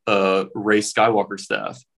whole Rey Skywalker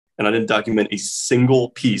staff, and I didn't document a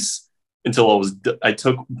single piece until I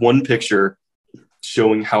took one picture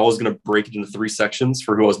showing how I was going to break it into 3 sections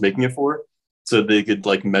for who I was making it for, so they could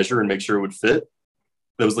like measure and make sure it would fit.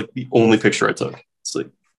 That was like the only picture I took. It's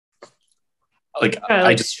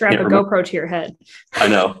I just strap a GoPro to your head. I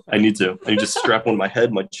know. I need to strap one to my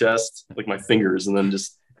head, my chest, like my fingers, and then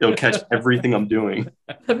just it'll catch everything I'm doing.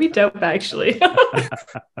 That'd be dope, actually.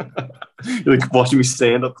 You're like watching me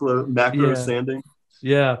stand up close, macro sanding.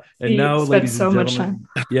 Yeah, and now, ladies and gentlemen,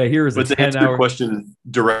 here is. But to answer your question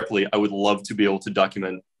directly, I would love to be able to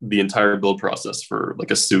document the entire build process for like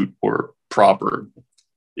a suit or prop, or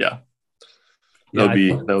that would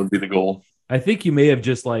be the goal. I think you may have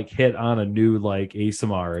just like hit on a new like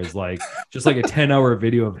ASMR, is like just like a 10-hour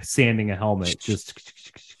video of sanding a helmet. Just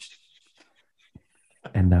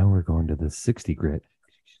And now we're going to the 60 grit.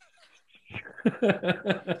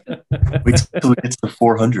 Wait till it gets to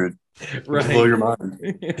 400. It'll blow your mind.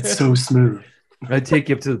 It's so smooth. I'd take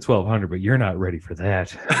you up to the 1200, but you're not ready for that.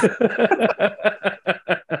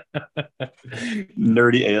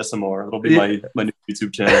 Nerdy ASMR. It'll be my new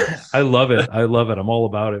YouTube channel. I love it. I love it. I'm all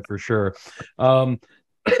about it for sure.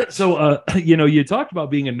 So, you talked about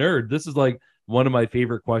being a nerd. This is like one of my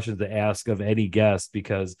favorite questions to ask of any guest,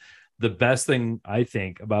 because the best thing I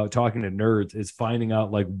think about talking to nerds is finding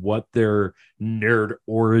out like what their nerd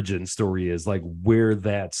origin story is, like where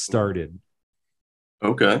that started.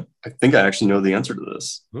 Okay. I think I actually know the answer to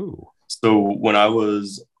this. Ooh. So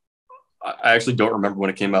I actually don't remember when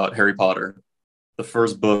it came out, Harry Potter. The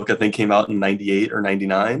first book, I think, came out in 98 or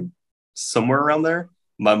 99, somewhere around there.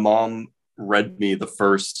 My mom read me the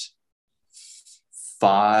first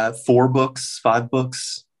five books.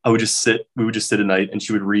 We would just sit at night and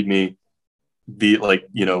she would read me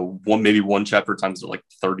maybe one chapter times like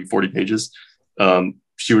 30, 40 pages.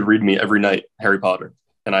 She would read me every night Harry Potter.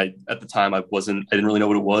 And at the time I didn't really know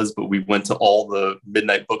what it was, but we went to all the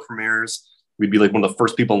midnight book premieres. We'd be like one of the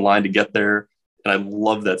first people in line to get there. And I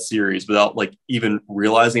loved that series without like even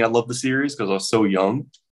realizing I loved the series because I was so young.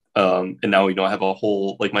 And now, I have a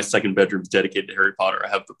whole, like my second bedroom is dedicated to Harry Potter. I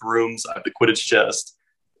have the brooms, I have the Quidditch chest.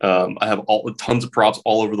 I have tons of props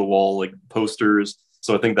all over the wall, like posters.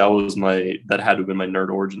 So I think that had to have been my nerd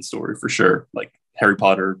origin story for sure. Like Harry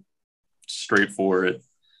Potter, straight for it.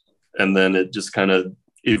 And then it just kind of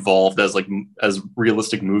evolved as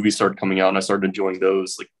realistic movies started coming out and I started enjoying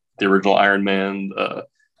those, like the original Iron Man. I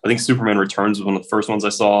think Superman Returns was one of the first ones I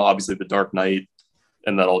saw, obviously The Dark Knight,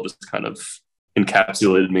 and that all just kind of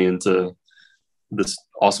encapsulated me into this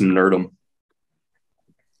awesome nerdom.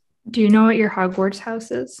 Do you know what your Hogwarts house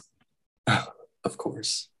is? Of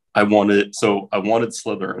course. I wanted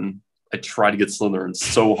Slytherin. I tried to get Slytherin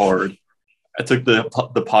so hard. I took the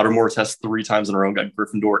Pottermore test 3 times in a row and got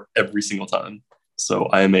Gryffindor every single time. So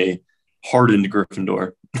I am a hardened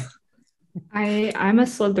Gryffindor. I'm a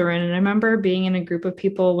Slytherin, and I remember being in a group of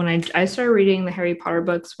people when I started reading the Harry Potter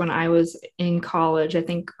books when I was in college, I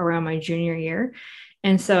think around my junior year.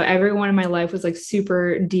 And so everyone in my life was like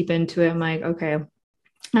super deep into it. I'm like, okay.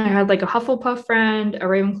 I had like a Hufflepuff friend, a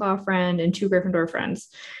Ravenclaw friend, and 2 Gryffindor friends.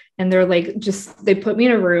 And they're like, they put me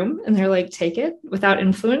in a room and they're like, take it without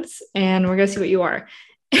influence, and we're gonna see what you are.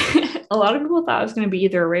 A lot of people thought I was gonna be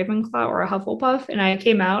either a Ravenclaw or a Hufflepuff, and I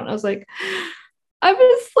came out and I was like, I'm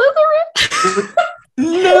a Slytherin.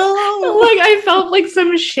 No. Like I felt like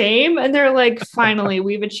some shame, and they're like, finally,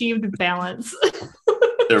 we've achieved balance.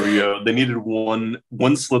 There we go. They needed one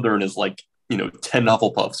Slytherin is like, 10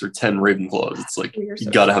 Hufflepuffs or 10 Ravenclaws. It's like, you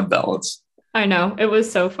gotta have balance. I know. It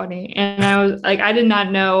was so funny. And I was like, I did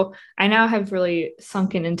not know. I now have really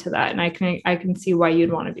sunken into that. And I can see why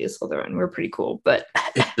you'd want to be a Slytherin. We're pretty cool. But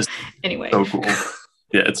anyway. So cool.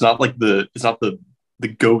 Yeah, it's not the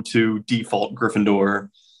go-to default Gryffindor.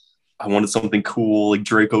 I wanted something cool. Like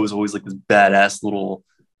Draco was always like this badass little.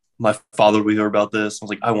 My father would hear about this. I was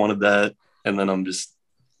like, I wanted that. And then I'm just,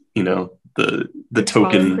 the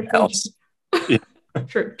token house. Yeah.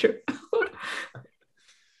 True.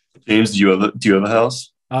 James, do you have a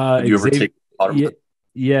house? Do you ever take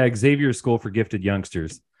Xavier's School for Gifted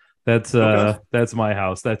Youngsters. That's my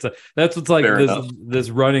house. That's what's like this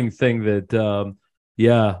running thing that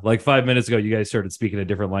like 5 minutes ago you guys started speaking a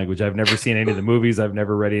different language. I've never seen any of the movies, I've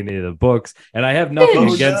never read any of the books, and I have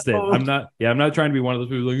nothing against it. I'm not trying to be one of those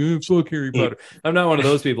people like, fuck Harry Potter. I'm not one of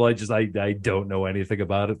those people. I don't know anything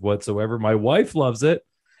about it whatsoever. My wife loves it.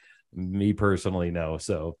 Me personally, no.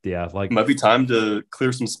 So yeah, like might be time to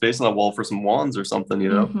clear some space on that wall for some wands or something,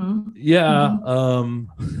 Mm-hmm. Yeah.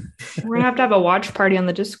 Mm-hmm. We're gonna have a watch party on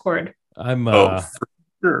the Discord. I'm for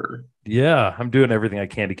sure. Yeah, I'm doing everything I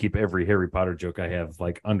can to keep every Harry Potter joke I have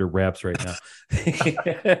like under wraps right now.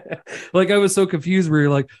 Like I was so confused where you're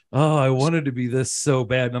like, oh, I wanted to be this so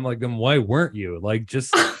bad. And I'm like, then why weren't you? Like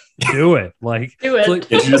just do it. Like do it. Like,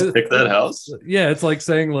 did you just pick that house? Yeah, it's like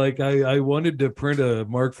saying like I wanted to print a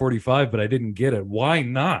Mark 45, but I didn't get it. Why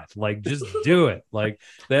not? Like just do it. Like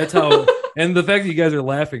that's how. And the fact that you guys are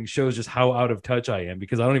laughing shows just how out of touch I am,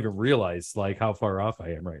 because I don't even realize like how far off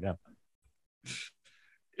I am right now.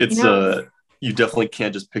 It's you definitely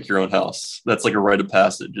can't just pick your own house. That's like a rite of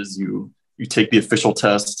passage. Is you take the official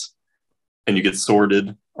test and you get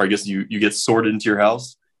sorted, or I guess you get sorted into your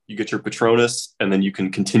house. You get your Patronus, and then you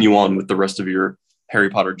can continue on with the rest of your Harry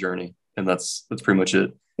Potter journey. And that's pretty much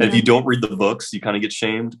it. And if you don't read the books, you kind of get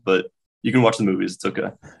shamed, but you can watch the movies. It's okay.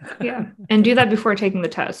 Yeah. And do that before taking the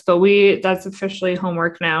test. But that's officially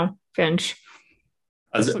homework now, Finch.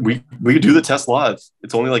 We could do the test live.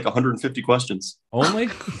 It's only like 150 questions. Only?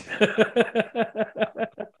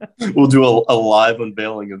 We'll do a live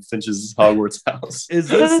unveiling of Finch's Hogwarts house. Is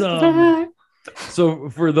this so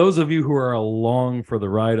for those of you who are along for the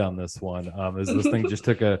ride on this one, as this thing just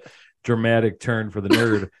took a dramatic turn for the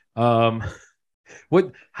nerd.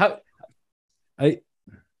 What how I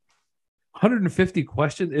 150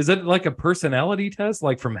 questions, is it like a personality test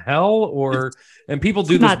like from hell, or and people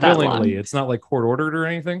do this willingly? It's not like court ordered or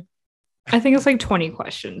anything. I think it's like 20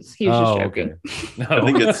 questions. He was just joking. Okay. No. I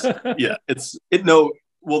think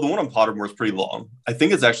well, the one on Pottermore is pretty long. I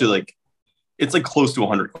think it's actually like it's like close to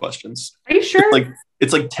 100 questions. Are you sure?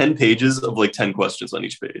 It's like 10 pages of like 10 questions on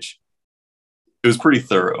each page. It was pretty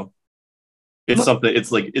thorough. It's at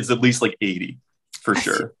least like 80 for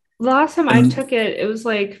sure. The last time I took it, it was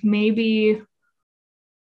like maybe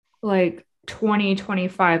like 20,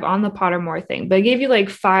 25 on the Pottermore thing. But it gave you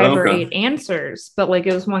like 5 or 8 answers, but like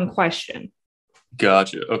it was one question.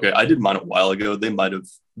 Gotcha. Okay. I did mine a while ago.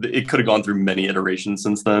 It could have gone through many iterations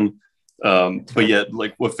since then. But yeah,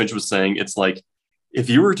 like what Finch was saying, it's like,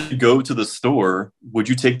 if you were to go to the store, would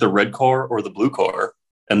you take the red car or the blue car?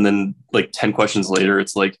 And then like 10 questions later,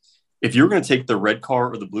 it's like, if you were going to take the red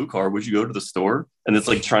car or the blue car, would you go to the store? And it's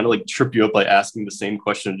like trying to like trip you up by asking the same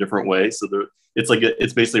question a different way. So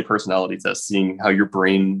it's basically a personality test, seeing how your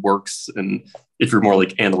brain works. And if you're more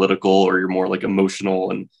like analytical or you're more like emotional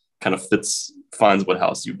and kind of finds what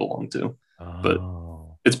house you belong to. But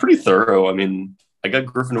it's pretty thorough. I mean, I got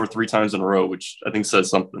Gryffindor 3 times in a row, which I think says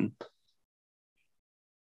something.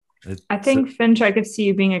 I think, Finch, I could see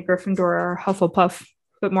you being a Gryffindor or Hufflepuff,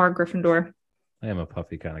 but more Gryffindor. I am a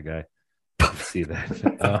puffy kind of guy. I see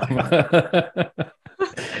that.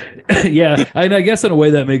 Yeah, and I guess in a way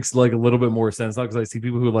that makes like a little bit more sense. Not because I see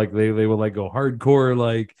people who like they will like go hardcore,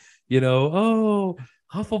 like, oh,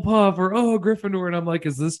 Hufflepuff or Gryffindor, and I'm like,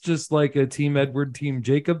 is this just like a Team Edward, Team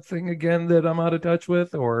Jacob thing again that I'm out of touch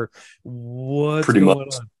with, or what's going on?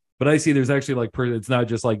 But I see there's actually like it's not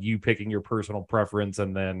just like you picking your personal preference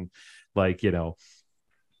and then like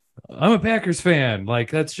I'm a Packers fan,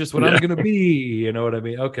 like that's just what I'm gonna be, you know what I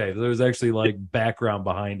mean? Okay, there's actually like background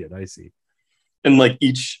behind it. I see. And like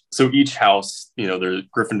each house, there's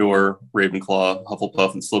Gryffindor, Ravenclaw,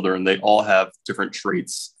 Hufflepuff, and Slytherin. They all have different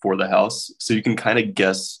traits for the house, so you can kind of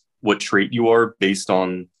guess what trait you are based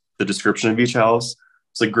on the description of each house.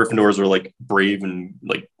 So like Gryffindors are like brave and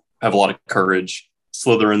like have a lot of courage.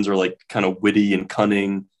 Slytherins are like kind of witty and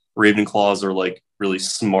cunning. Ravenclaws are like really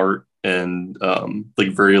smart and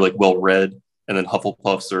like very like well read. And then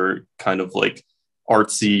Hufflepuffs are kind of like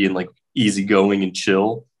artsy and like easygoing and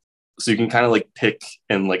chill. So you can kind of like pick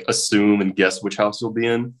and like assume and guess which house you'll be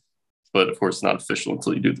in. But of course, not official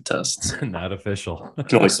until you do the tests. Not official. You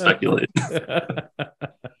can only speculate.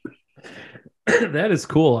 That is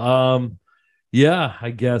cool. Yeah, I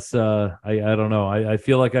guess I don't know. I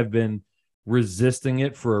feel like I've been resisting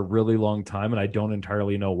it for a really long time, and I don't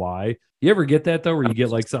entirely know why. You ever get that though, where you get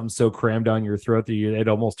like something so crammed down your throat that it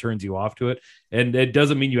almost turns you off to it, and it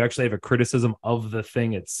doesn't mean you actually have a criticism of the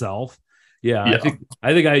thing itself. Yeah.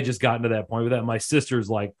 I think I had just gotten to that point with that. My sister's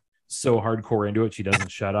like so hardcore into it, she doesn't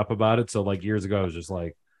shut up about it. So like years ago, I was just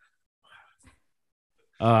like,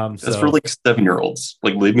 that's for like 7-year-olds.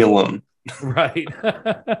 Like, leave me alone. Right.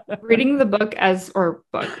 Reading the books as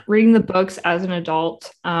an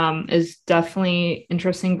adult is definitely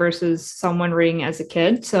interesting versus someone reading as a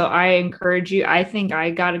kid. So I encourage you. I think I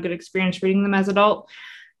got a good experience reading them as an adult.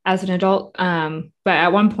 But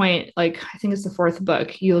at one point, like I think it's the 4th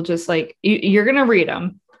book, you'll just like you're gonna read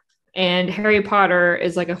them. And Harry Potter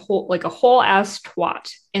is like a whole ass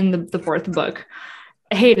twat in the 4th book.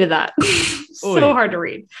 I hated that. So hard to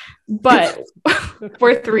read, but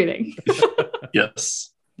worth reading.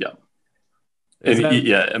 Yes. Yeah. And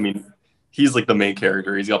I mean, he's like the main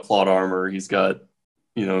character. He's got plot armor. He's got,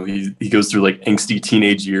 he goes through like angsty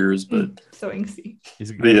teenage years, but so angsty.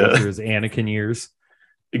 He's going through his Anakin years.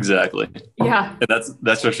 Exactly. Yeah. And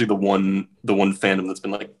that's actually the one fandom that's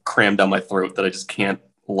been like crammed down my throat that I just can't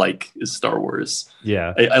like is Star Wars.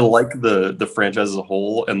 Yeah. I like the franchise as a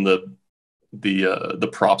whole, and the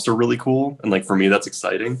props are really cool, and like for me that's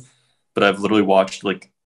exciting. But I've literally watched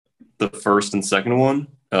like the first and second one,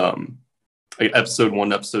 episode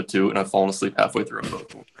 1, episode 2, and I've fallen asleep halfway through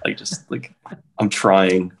both. Like just like I'm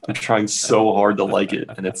trying so hard to like it,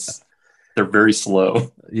 and they're very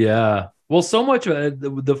slow. Yeah. Well, so much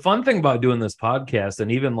the fun thing about doing this podcast,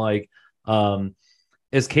 and even like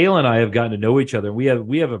as Kayla and I have gotten to know each other, we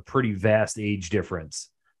have a pretty vast age difference.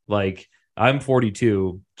 Like I'm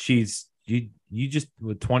 42, you just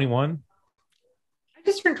with 21. I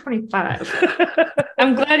just turned 25.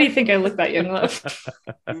 I'm glad you think I look that young, love.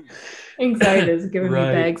 Anxiety has given me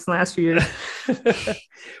bags in the last few years.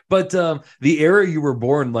 But the era you were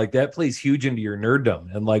born, like that plays huge into your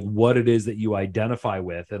nerddom and like what it is that you identify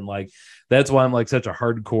with. And like that's why I'm like such a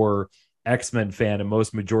hardcore X-Men fan. And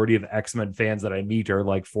most majority of X-Men fans that I meet are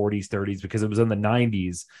like 40s, 30s, because it was in the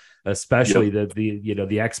 90s, especially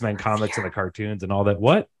the X-Men comics and the cartoons and all that.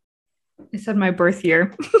 What? I said my birth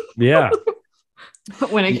year. Yeah.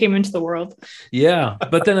 When I came into the world. Yeah.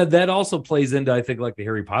 But then that also plays into, I think, like the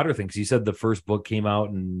Harry Potter thing. Because you said the first book came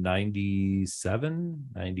out in 97,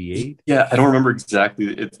 98. Yeah, I don't remember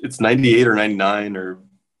exactly. It's 98 or 99 or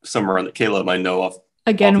somewhere around that. Caleb might know off.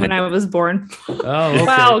 Again, when I was born. Oh, okay.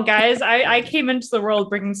 Wow, guys. I came into the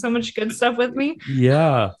world bringing so much good stuff with me.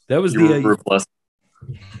 Yeah. That was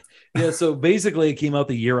yeah, so basically it came out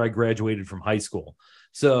the year I graduated from high school.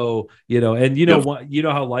 So, and what,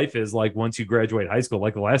 how life is like once you graduate high school,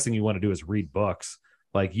 like the last thing you want to do is read books.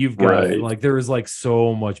 Like you've got like, there is like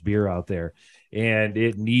so much beer out there and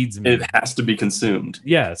it needs me. It has to be consumed.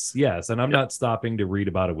 Yes. And I'm not stopping to read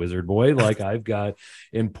about a wizard boy. Like I've got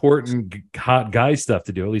important hot guy stuff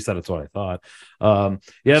to do. At least that's what I thought. And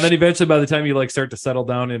then eventually by the time you like start to settle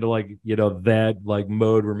down into like, that like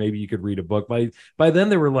mode where maybe you could read a book by then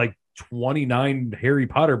there were like 29 Harry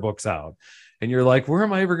Potter books out. And you're like, where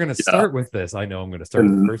am I ever going to start with this? I know I'm going to start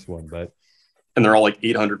with the first one, and they're all like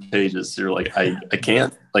 800 pages. So you're like, I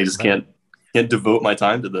can't, I just can't devote my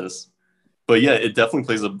time to this. But yeah, it definitely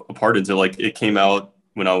plays a part into like, it came out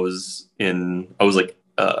when I was like,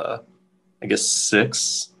 I guess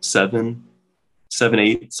 6, 7,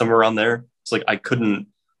 8, somewhere around there. It's like, I couldn't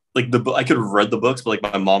like I could have read the books, but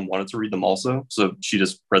like my mom wanted to read them also. So she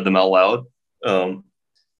just read them out loud.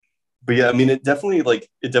 But yeah, I mean, it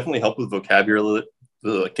definitely helped with vocabulary.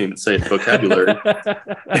 I can't even say it, vocabulary.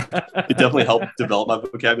 It definitely helped develop my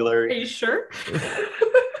vocabulary. Are you sure?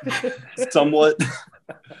 Somewhat.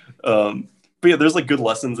 But yeah, there's like good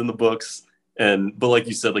lessons in the books. But like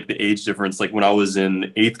you said, like the age difference, like when I was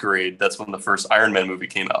in 8th grade, that's when the first Iron Man movie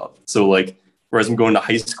came out. So like, whereas I'm going to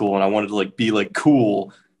high school and I wanted to like be like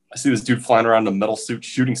cool, I see this dude flying around in a metal suit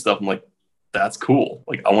shooting stuff. I'm like, that's cool.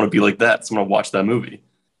 Like, I want to be like that. So I'm going to watch that movie.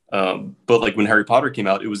 But like when Harry Potter came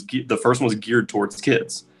out, it was the first one was geared towards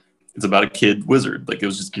kids. It's about a kid wizard. Like it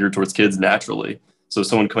was just geared towards kids naturally. So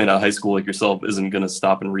someone coming out of high school like yourself isn't going to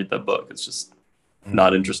stop and read that book. It's just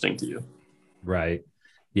not interesting to you. Right.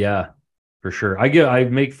 Yeah, for sure. I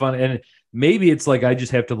make fun, and maybe it's like, I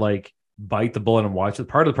just have to like bite the bullet and watch it.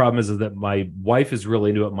 Part of the problem is that my wife is really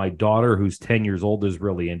into it. My daughter, who's 10 years old, is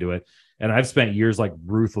really into it. And I've spent years like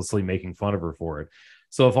ruthlessly making fun of her for it.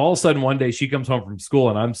 So if all of a sudden one day she comes home from school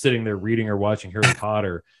and I'm sitting there reading or watching Harry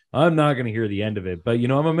Potter, I'm not going to hear the end of it. But,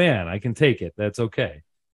 I'm a man. I can take it. That's okay.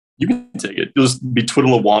 You can take it. You'll just be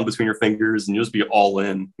twiddling a wand between your fingers and you'll just be all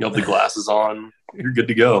in. You have the glasses on. You're good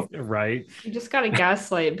to go. Right. You just got to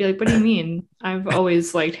gaslight. Be like, what do you mean? I've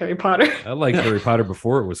always liked Harry Potter. I liked Harry Potter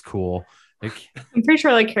before it was cool. I'm pretty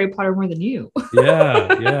sure I like Harry Potter more than you. Yeah.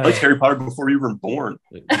 I liked Harry Potter before you were born.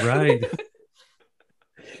 Right.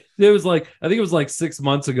 It was like, I think it was like 6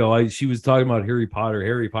 months ago. She was talking about Harry Potter.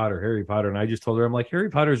 And I just told her, I'm like,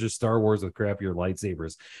 Harry Potter is just Star Wars with crappier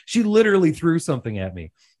lightsabers. She literally threw something at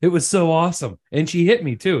me. It was so awesome. And she hit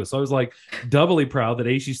me too. So I was like doubly proud that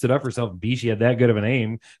A, she stood up for herself, and B, she had that good of an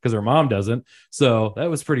aim because her mom doesn't. So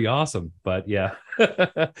that was pretty awesome. But yeah.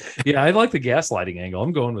 Yeah, I like the gaslighting angle.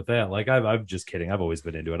 I'm going with that. Like, I'm just kidding. I've always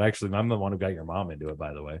been into it. Actually, I'm the one who got your mom into it,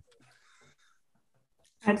 by the way.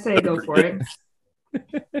 I'd say go for it.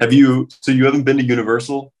 So you haven't been to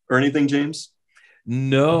Universal or anything, James?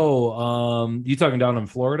 No. You talking down in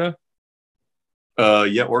Florida?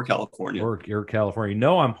 Yeah, or California. Or California.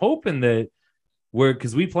 No, I'm hoping that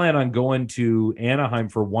because we plan on going to Anaheim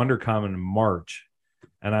for WonderCon in March.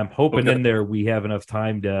 And I'm hoping in there we have enough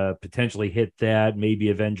time to potentially hit that, maybe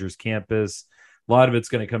Avengers Campus. A lot of it's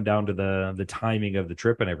going to come down to the timing of the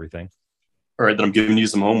trip and everything. All right, then I'm giving you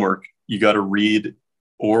some homework. You got to read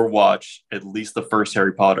or watch at least the first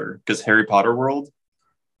Harry Potter, because Harry Potter World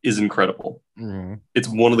is incredible. Mm-hmm. It's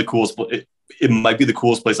one of the coolest. It might be the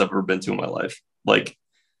coolest place I've ever been to in my life. Like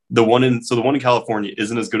the one in California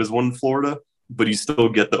isn't as good as one in Florida, but you still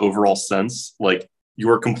get the overall sense. Like you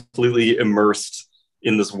are completely immersed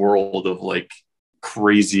in this world of like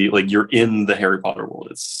crazy, like you're in the Harry Potter world.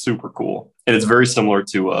 It's super cool. And it's very similar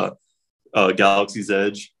to Galaxy's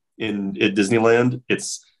Edge in Disneyland.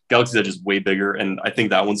 Galaxy's Edge is way bigger, and I think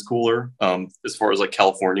that one's cooler as far as like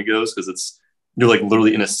California goes, because you're like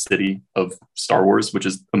literally in a city of Star Wars, which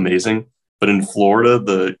is amazing. But in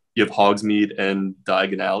Florida, you have Hogsmeade and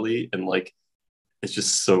Diagon Alley, and like it's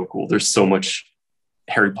just so cool. There's so much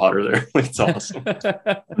Harry Potter there. Like, it's awesome.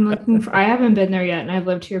 I'm looking for. I haven't been there yet, and I've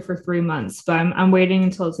lived here for 3 months, but I'm waiting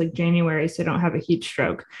until it's like January so I don't have a heat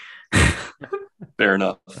stroke. Fair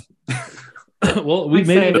enough. Well, I'm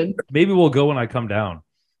excited. maybe we'll go when I come down.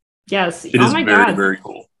 Yes. It Oh is my very, God. very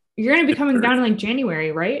cool. You're gonna be It's coming very down in cool. like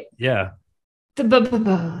January, right? Yeah.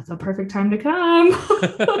 The perfect time to come.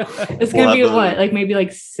 It's We'll gonna be have what, a like maybe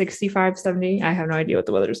like 65, 70. I have no idea what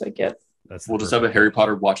the weather's like yet. That's we'll just have a Harry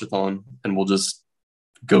Potter watchathon, and we'll just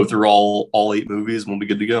go through all 8 movies, and we'll be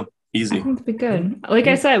good to go. I Easy. think it'd be good. Like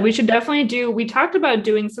I said, we should definitely we talked about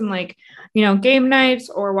doing some like, game nights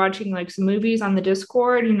or watching like some movies on the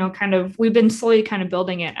Discord, kind of, we've been slowly kind of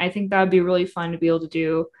building it. I think that would be really fun to be able to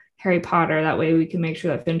do Harry Potter. That way we can make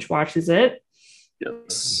sure that Finch watches it.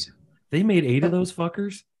 Yes. They made 8 of those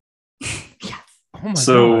fuckers? Yes. Oh my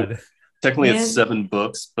So God. technically Man. it's 7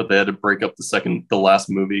 books, but they had to break up the last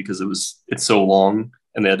movie because it's so long,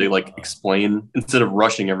 and they had to like explain instead of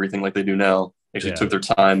rushing everything like they do now. They actually took their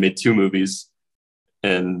time, made 2 movies,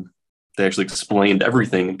 and they actually explained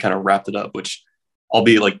everything and kind of wrapped it up, which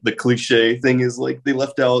albeit like the cliche thing is like they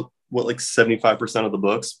left out like 75% of the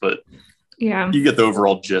books, but Yeah. you get the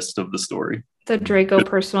overall gist of the story. The Draco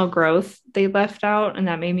personal growth they left out, and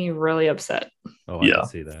that made me really upset. Oh, I can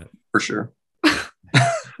see that. For sure.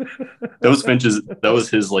 That was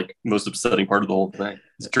his like most upsetting part of the whole thing.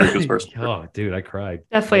 It's Draco's first. Oh, dude, I cried.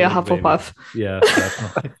 Definitely a Hufflepuff. Yeah,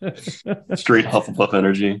 definitely. Straight Hufflepuff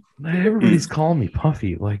energy. Everybody's calling me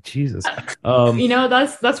Puffy. Like, Jesus. That's what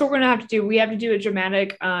we're gonna have to do. We have to do a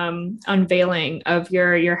dramatic unveiling of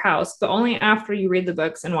your house, but only after you read the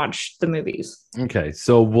books and watch the movies. Okay,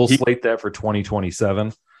 so we'll slate that for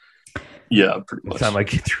 2027. Yeah, pretty much. By the time I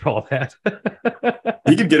get through all that.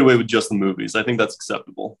 He could get away with just the movies. I think that's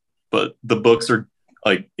acceptable. But the books are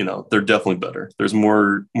like, they're definitely better. There's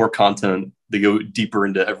more content. They go deeper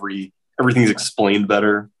into everything's explained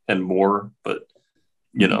better and more. But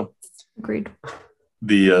Agreed.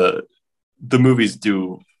 The movies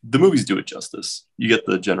do it justice. You get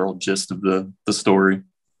the general gist of the story.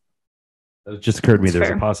 It just occurred to me That's there's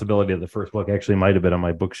fair. a possibility that the first book actually might have been on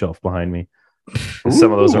my bookshelf behind me.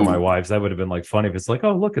 Some of those are my wife's. That would have been like funny if it's like,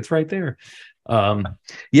 oh, look, it's right there.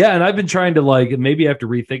 Yeah, and I've been trying to like, maybe I have to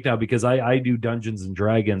rethink now because I do Dungeons and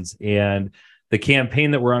Dragons, and the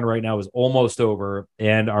campaign that we're on right now is almost over,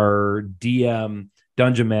 and our DM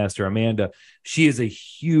Dungeon Master Amanda, she is a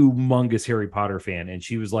humongous Harry Potter fan, and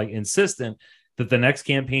she was like insistent that the next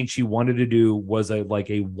campaign she wanted to do was a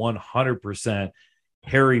 100%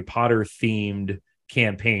 Harry Potter themed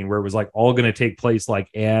campaign where it was like all going to take place like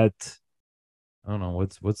at, I don't know,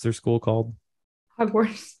 what's their school called?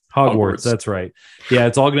 Hogwarts, that's right. Yeah,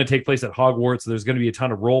 it's all going to take place at Hogwarts. There's going to be a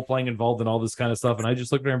ton of role playing involved and all this kind of stuff. And I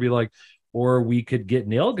just looked at her and be like, or we could get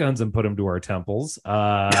nail guns and put them to our temples.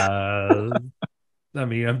 I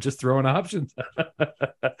mean, I'm just throwing options.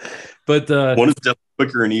 But one is definitely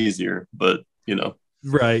quicker and easier, but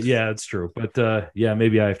right, yeah, it's true. But yeah,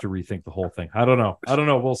 maybe I have to rethink the whole thing. I don't know.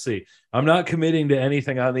 We'll see. I'm not committing to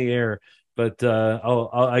anything on the air, but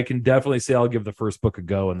I can definitely say I'll give the first book a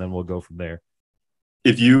go, and then we'll go from there.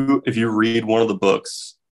 If you read one of the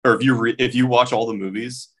books, or if you watch all the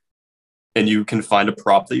movies and you can find a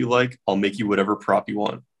prop that you like, I'll make you whatever prop you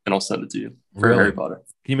want and I'll send it to you for Really? Harry Potter.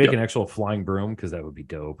 Can you make an actual flying broom? Because that would be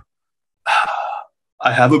dope.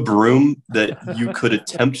 I have a broom that you could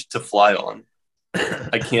attempt to fly on.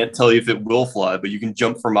 I can't tell you if it will fly, but you can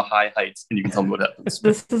jump from a high height and you can tell me what happens.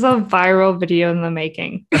 This is a viral video in the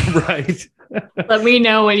making. Right. Let me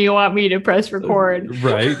know when you want me to press record.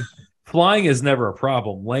 Right. Flying is never a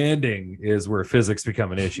problem. Landing is where physics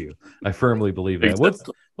become an issue. I firmly believe that.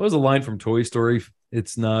 Exactly. What was the line from Toy Story?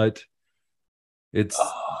 It's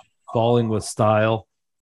falling with style.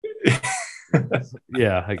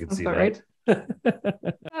 Yeah, I can see that. Right.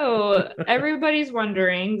 So everybody's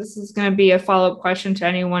wondering, this is going to be a follow-up question to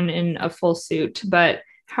anyone in a full suit, but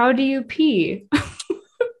how do you pee?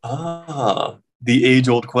 The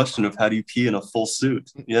age-old question of how do you pee in a full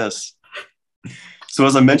suit? Yes. So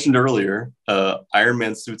as I mentioned earlier, Iron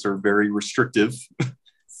Man suits are very restrictive,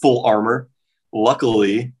 full armor.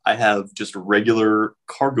 Luckily, I have just regular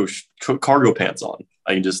cargo pants on.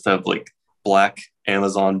 I can just have like black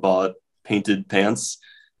Amazon bought painted pants.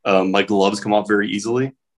 My gloves come off very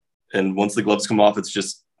easily. And once the gloves come off, it's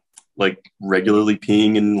just like regularly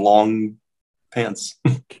peeing in long pants.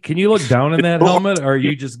 Can you look down in that helmet, or are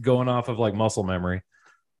you just going off of like muscle memory?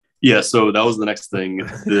 Yeah, so that was the next thing.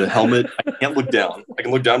 The helmet, I can't look down. I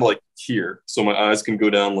can look down to like here. So my eyes can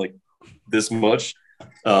go down like this much.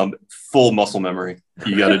 Full muscle memory.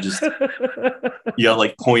 You gotta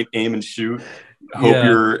like point, aim, and shoot. Hope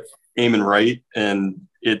you're aiming right. And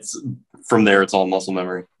it's from there, it's all muscle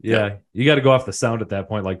memory. Yeah, you got to go off the sound at that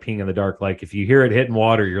point, like peeing in the dark. Like if you hear it hitting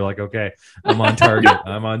water, you're like, okay, I'm on target.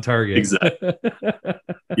 I'm on target. Exactly.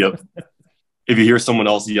 Yep. If you hear someone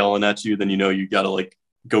else yelling at you, then you know you got to like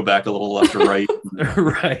go back a little left or right.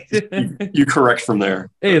 Right. You correct from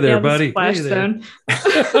there. Hey there, Yeah, the buddy. splash Hey there. zone.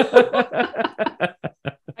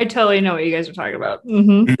 I totally know what you guys are talking about.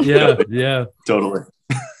 Mhm. Yeah. Totally.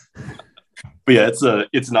 But yeah,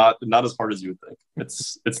 it's not as hard as you would think.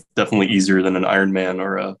 It's definitely easier than an Iron Man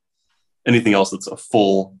or anything else that's a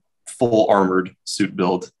full armored suit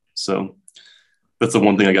build. So that's the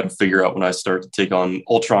one thing I got to figure out when I start to take on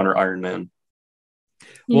Ultron or Iron Man.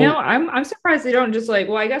 You know, I'm surprised they don't just like,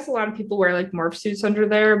 well, I guess a lot of people wear like morph suits under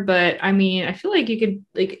there, but I mean, I feel like you could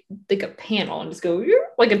like a panel and just go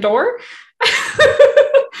like a door.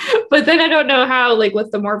 But then I don't know how, like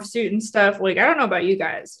with the morph suit and stuff, like I don't know about you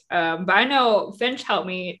guys. But I know Finch helped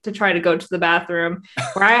me to try to go to the bathroom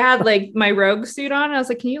where I had like my rogue suit on. I was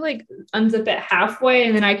like, can you like unzip it halfway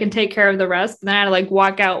and then I can take care of the rest? And then I had to like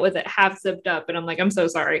walk out with it half zipped up. And I'm like, I'm so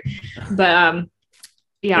sorry. But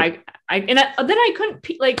yeah, then I couldn't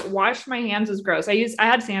like wash my hands. Was gross. I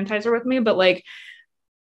had sanitizer with me, but like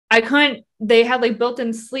I couldn't. They had like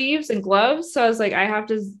built-in sleeves and gloves, so I was like, I have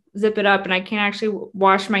to zip it up, and I can't actually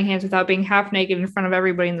wash my hands without being half naked in front of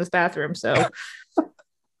everybody in this bathroom. So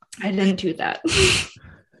I didn't do that.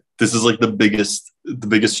 This is like the biggest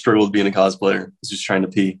struggle of being a cosplayer is just trying to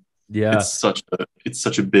pee. Yeah, it's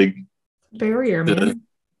such a big barrier, man.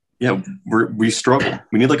 Yeah, we struggle.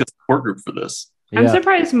 We need like a support group for this. I'm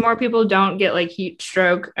surprised more people don't get like heat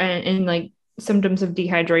stroke and like symptoms of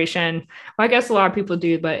dehydration. Well, I guess a lot of people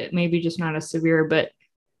do, but maybe just not as severe. But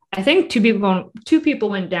I think two people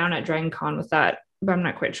went down at Dragon Con with that, but I'm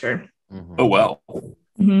not quite sure. Mm-hmm. Oh wow.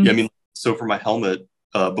 Mm-hmm. Yeah, I mean, so for my helmet,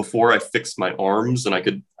 before I fixed my arms and I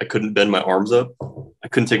couldn't bend my arms up, I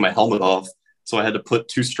couldn't take my helmet off, so I had to put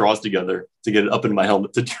two straws together to get it up in my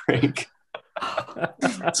helmet to drink.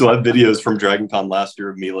 So I have videos from Dragon Con last year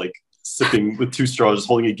of me like sipping with two straws,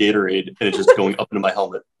 holding a Gatorade, and it's just going up into my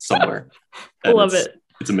helmet somewhere. I love it.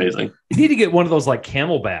 It's amazing. You need to get one of those like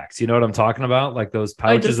camelbacks. You know what I'm talking about? Like those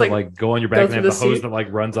pouches that like go on your back and have the hose that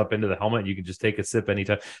like runs up into the helmet. And you can just take a sip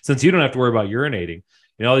anytime. Since you don't have to worry about urinating.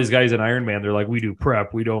 You know, all these guys in Iron Man, they're like, we do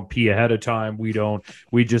prep. We don't pee ahead of time. We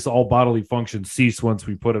just all bodily function cease once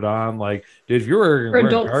we put it on. Like, dude, if you're wearing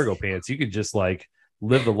cargo pants, you could just like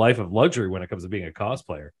live the life of luxury when it comes to being a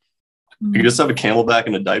cosplayer. You can just have a camelback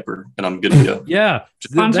and a diaper, and I'm good to go. Yeah.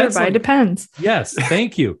 Sponsored by Depends. Yes.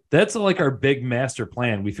 Thank you. That's like our big master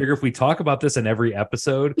plan. We figure if we talk about this in every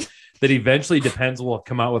episode, that eventually Depends will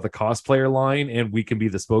come out with a cosplayer line and we can be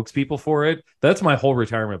the spokespeople for it. That's my whole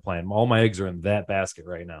retirement plan. All my eggs are in that basket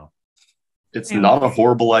right now. It's not a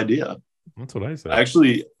horrible idea. That's what I said.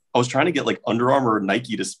 Actually, I was trying to get like Under Armour or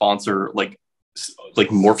Nike to sponsor like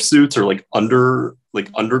morph suits or like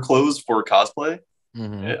underclothes for cosplay.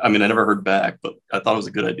 Mm-hmm. I mean, I never heard back, but I thought it was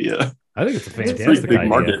a good idea. I think it's a fantastic big idea.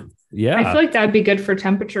 Market. Yeah. I feel like that'd be good for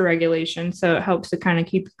temperature regulation. So it helps to kind of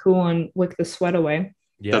keep it cool and wick the sweat away.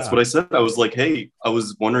 Yeah. That's what I said. I was like, hey, I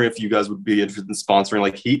was wondering if you guys would be interested in sponsoring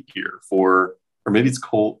like heat gear or maybe it's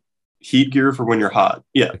cold heat gear for when you're hot.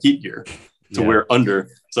 Yeah, heat gear to wear under.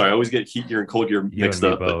 Sorry, I always get heat gear and cold gear mixed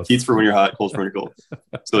up. But heat's for when you're hot, cold's for when you're cold.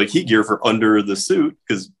 So like heat gear for under the suit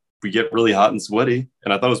because we get really hot and sweaty.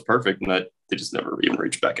 And I thought it was perfect. And they just never even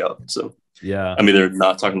reached back out. So yeah, I mean, they're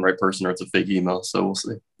not talking to the right person or it's a fake email. So we'll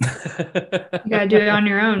see. You gotta do it on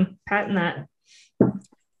your own. Patent that. I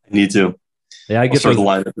need to. Yeah, I get the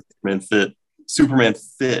line of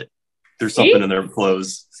SupermanFitt. There's something in their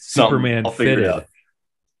clothes. Superman I'll figure it out.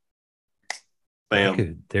 Bam.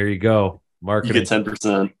 Okay, there you go. Marketing. You get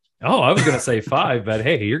 10%. Oh, I was gonna say 5, but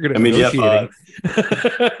hey, you're gonna. I mean, negotiating.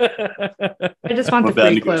 I just want the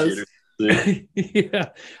free clothes. Yeah,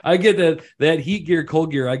 I get that heat gear,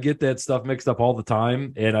 cold gear. I get that stuff mixed up all the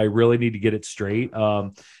time, and I really need to get it straight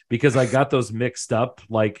because I got those mixed up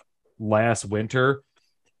like last winter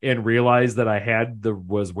and realized that I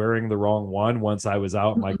was wearing the wrong one once I was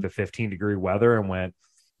out in like the 15-degree weather and went,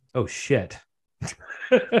 oh shit.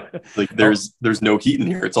 Like there's no heat in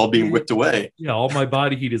here. It's all being whipped away. Yeah, all my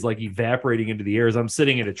body heat is like evaporating into the air as I'm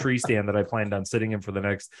sitting in a tree stand that I planned on sitting in for the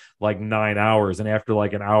next like 9 hours. And after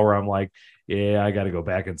like an hour, I'm like, yeah, I got to go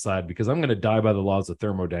back inside because I'm going to die by the laws of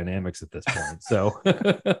thermodynamics at this point. So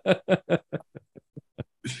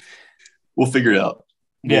we'll figure it out.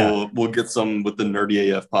 Yeah. We'll get some with the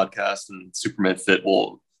Nerdy AF podcast and SupermanFitt.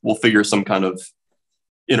 We'll figure some kind of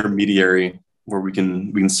intermediary where we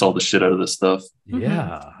can sell the shit out of this stuff.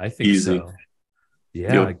 Yeah, I think easy. So.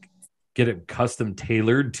 Yeah, get it custom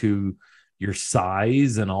tailored to your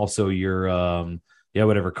size and also your yeah,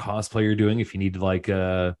 whatever cosplay you're doing. If you need like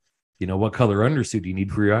what color undersuit do you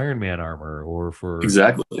need for your Iron Man armor or for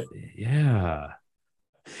Exactly. yeah.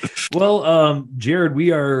 Well, Jared,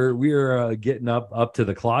 we are getting up to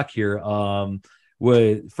the clock here.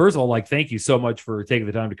 First of all, like, thank you so much for taking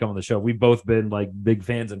the time to come on the show. We've both been like big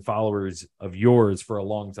fans and followers of yours for a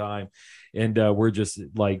long time, and we're just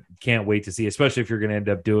like can't wait to see, especially if you're going to end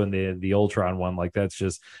up doing the Ultron one. Like, that's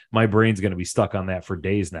just my brain's going to be stuck on that for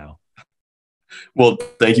days now. Well,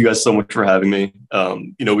 thank you guys so much for having me.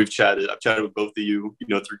 I've chatted with both of you,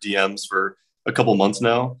 through DMs for a couple months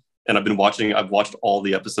now. And I've watched all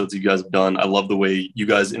the episodes you guys have done. I love the way you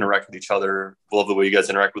guys interact with each other. I love the way you guys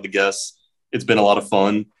interact with the guests. It's been a lot of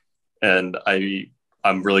fun. And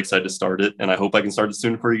I'm really excited to start it. And I hope I can start it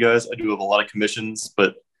soon for you guys. I do have a lot of commissions,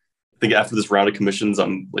 but I think after this round of commissions,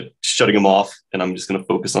 I'm like shutting them off and I'm just going to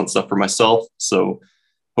focus on stuff for myself. So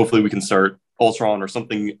hopefully we can start Ultron or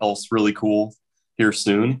something else really cool here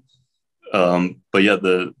soon. But yeah,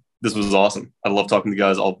 this was awesome. I love talking to you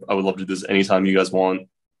guys. I would love to do this anytime you guys want.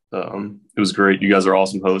 It was great. You guys are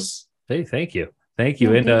awesome hosts. Hey, thank you. Yeah,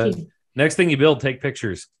 and thank you. Next thing you build, take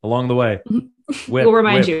pictures along the way. Whip, we'll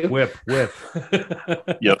remind you. Whip. Yep.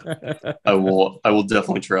 I will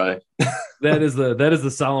definitely try. That is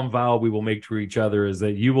the solemn vow we will make to each other, is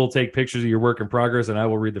that you will take pictures of your work in progress and I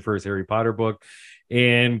will read the first Harry Potter book,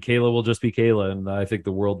 and Kayla will just be Kayla, and I think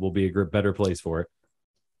the world will be a better place for it.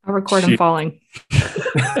 I'll record him falling.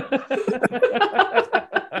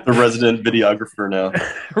 The resident videographer now,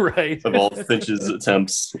 right? Of all Finch's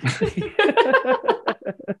attempts.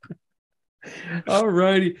 All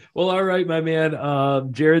righty. Well, all right, my man.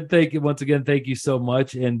 Jared, thank you once again. Thank you so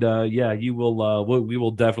much. And yeah, you will. We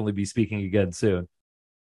will definitely be speaking again soon.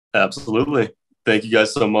 Absolutely. Thank you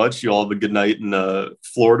guys so much. You all have a good night in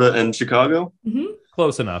Florida and Chicago. Mm-hmm.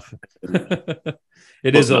 Close enough.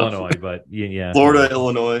 It is Illinois, but yeah. Florida,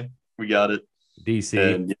 Illinois. We got it.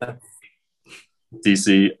 DC. And yeah.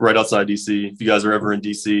 DC, right outside DC. If you guys are ever in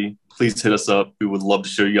DC, please hit us up. We would love to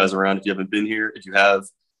show you guys around if you haven't been here. If you have,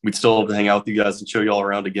 we'd still love to hang out with you guys and show you all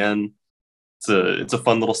around again. It's a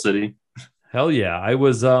fun little city. Hell yeah. I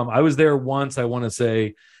was there once, I want to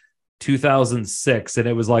say 2006, and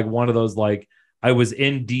it was like one of those, like, I was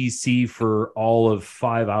in DC for all of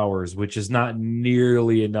 5 hours, which is not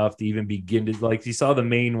nearly enough to even begin to, like, you saw the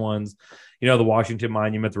main ones, the Washington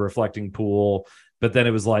Monument, the reflecting pool, but then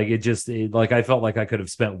it was like, like, I felt like I could have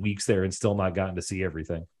spent weeks there and still not gotten to see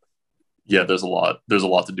everything. Yeah, there's a lot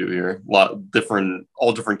to do here. All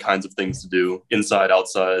different kinds of things to do, inside,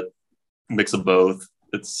 outside, mix of both.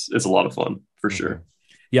 It's a lot of fun for sure.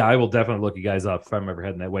 Yeah, I will definitely look you guys up if I'm ever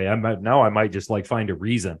heading that way. I might just like find a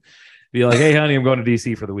reason. Be like, hey, honey, I'm going to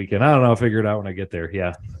DC for the weekend. I don't know. I'll figure it out when I get there.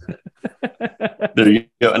 Yeah. There you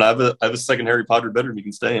go. And I have a second Harry Potter bedroom you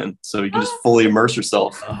can stay in. So you can just fully immerse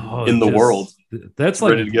yourself in the world. That's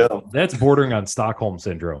like, ready to go. That's bordering on Stockholm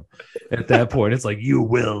syndrome. At that point, it's like, you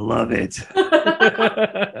will love it.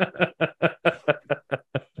 I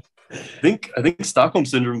think Stockholm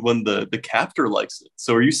syndrome when the captor likes it.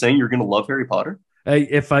 So are you saying you're going to love Harry Potter?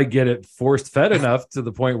 If I get it forced fed enough to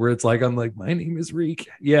the point where it's like, I'm like, my name is Reek.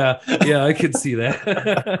 Yeah, I could see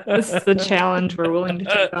that. This is the challenge we're willing to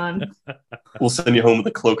take on. We'll send you home with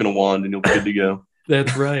a cloak and a wand and you'll be good to go.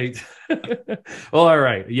 That's right. Well, all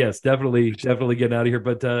right. Yes, definitely getting out of here.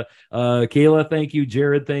 But Kayla, thank you.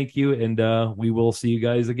 Jared, thank you. And we will see you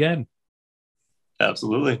guys again.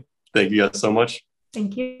 Absolutely. Thank you guys so much.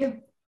 Thank you.